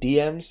comments, the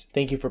DMs.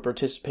 Thank you for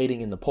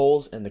participating in the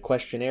polls and the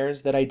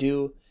questionnaires that I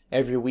do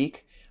every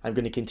week. I'm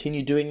going to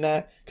continue doing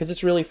that because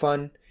it's really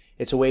fun.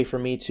 It's a way for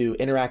me to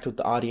interact with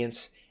the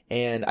audience.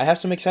 And I have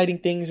some exciting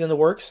things in the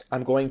works.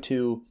 I'm going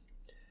to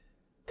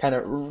kind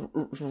of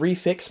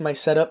refix my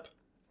setup.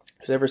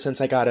 Because ever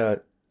since I got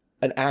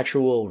an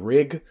actual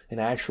rig, an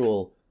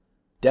actual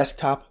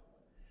desktop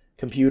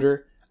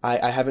computer,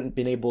 I haven't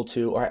been able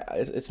to, or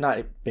it's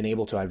not been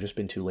able to, I've just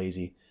been too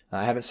lazy.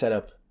 I haven't set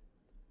up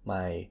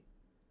my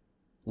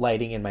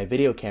lighting and my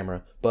video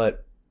camera,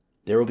 but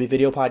there will be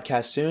video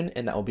podcasts soon,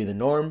 and that will be the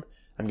norm.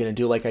 I'm going to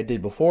do like I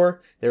did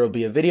before. There will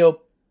be a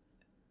video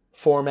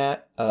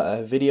format,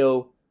 a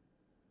video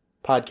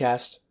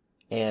podcast,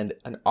 and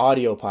an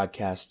audio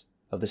podcast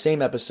of the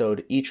same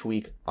episode each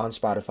week on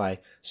Spotify.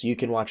 So you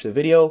can watch the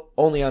video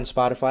only on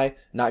Spotify,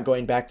 not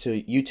going back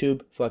to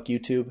YouTube. Fuck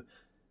YouTube.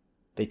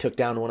 They took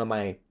down one of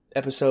my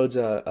episodes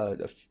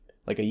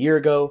like a year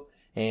ago,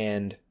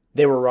 and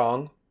they were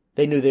wrong.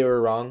 They knew they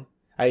were wrong.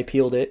 I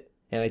appealed it,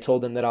 and I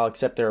told them that I'll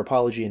accept their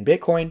apology in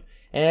Bitcoin,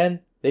 and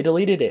they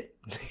deleted it.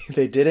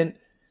 They didn't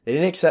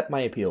accept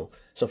my appeal.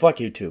 So fuck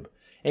YouTube.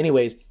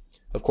 Anyways,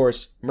 of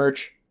course,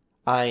 merch.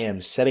 I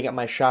am setting up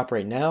my shop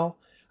right now.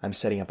 I'm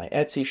setting up my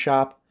Etsy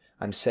shop.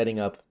 I'm setting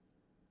up...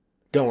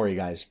 Don't worry,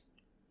 guys.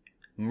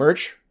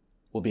 Merch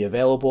will be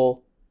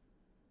available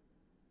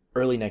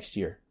early next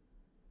year.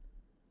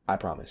 I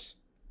promise.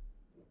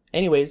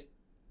 Anyways,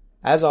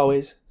 as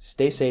always,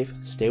 stay safe,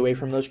 stay away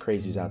from those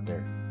crazies out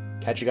there.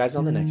 Catch you guys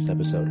on the next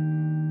episode.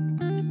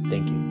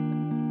 Thank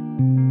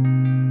you.